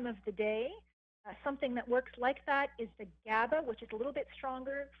time of the day. Something that works like that is the GABA, which is a little bit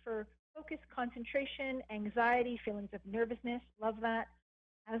stronger for focus, concentration, anxiety, feelings of nervousness. Love that.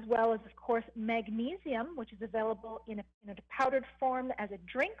 As well as, of course, magnesium, which is available in a powdered form as a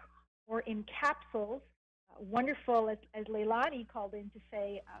drink or in capsules. Wonderful, as Leilani called in to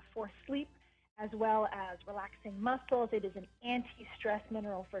say, for sleep as well as relaxing muscles. It is an anti-stress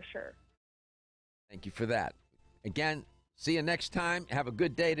mineral for sure. Thank you for that. Again, see you next time. Have a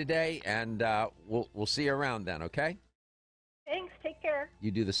good day today, and we'll see you around then, okay? Thanks. Take care.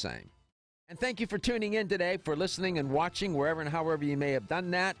 You do the same. And thank you for tuning in today, for listening and watching wherever and however you may have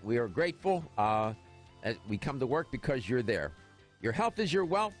done that. We are grateful. We come to work because you're there. Your health is your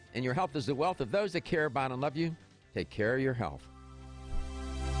wealth, and your health is the wealth of those that care about and love you. Take care of your health.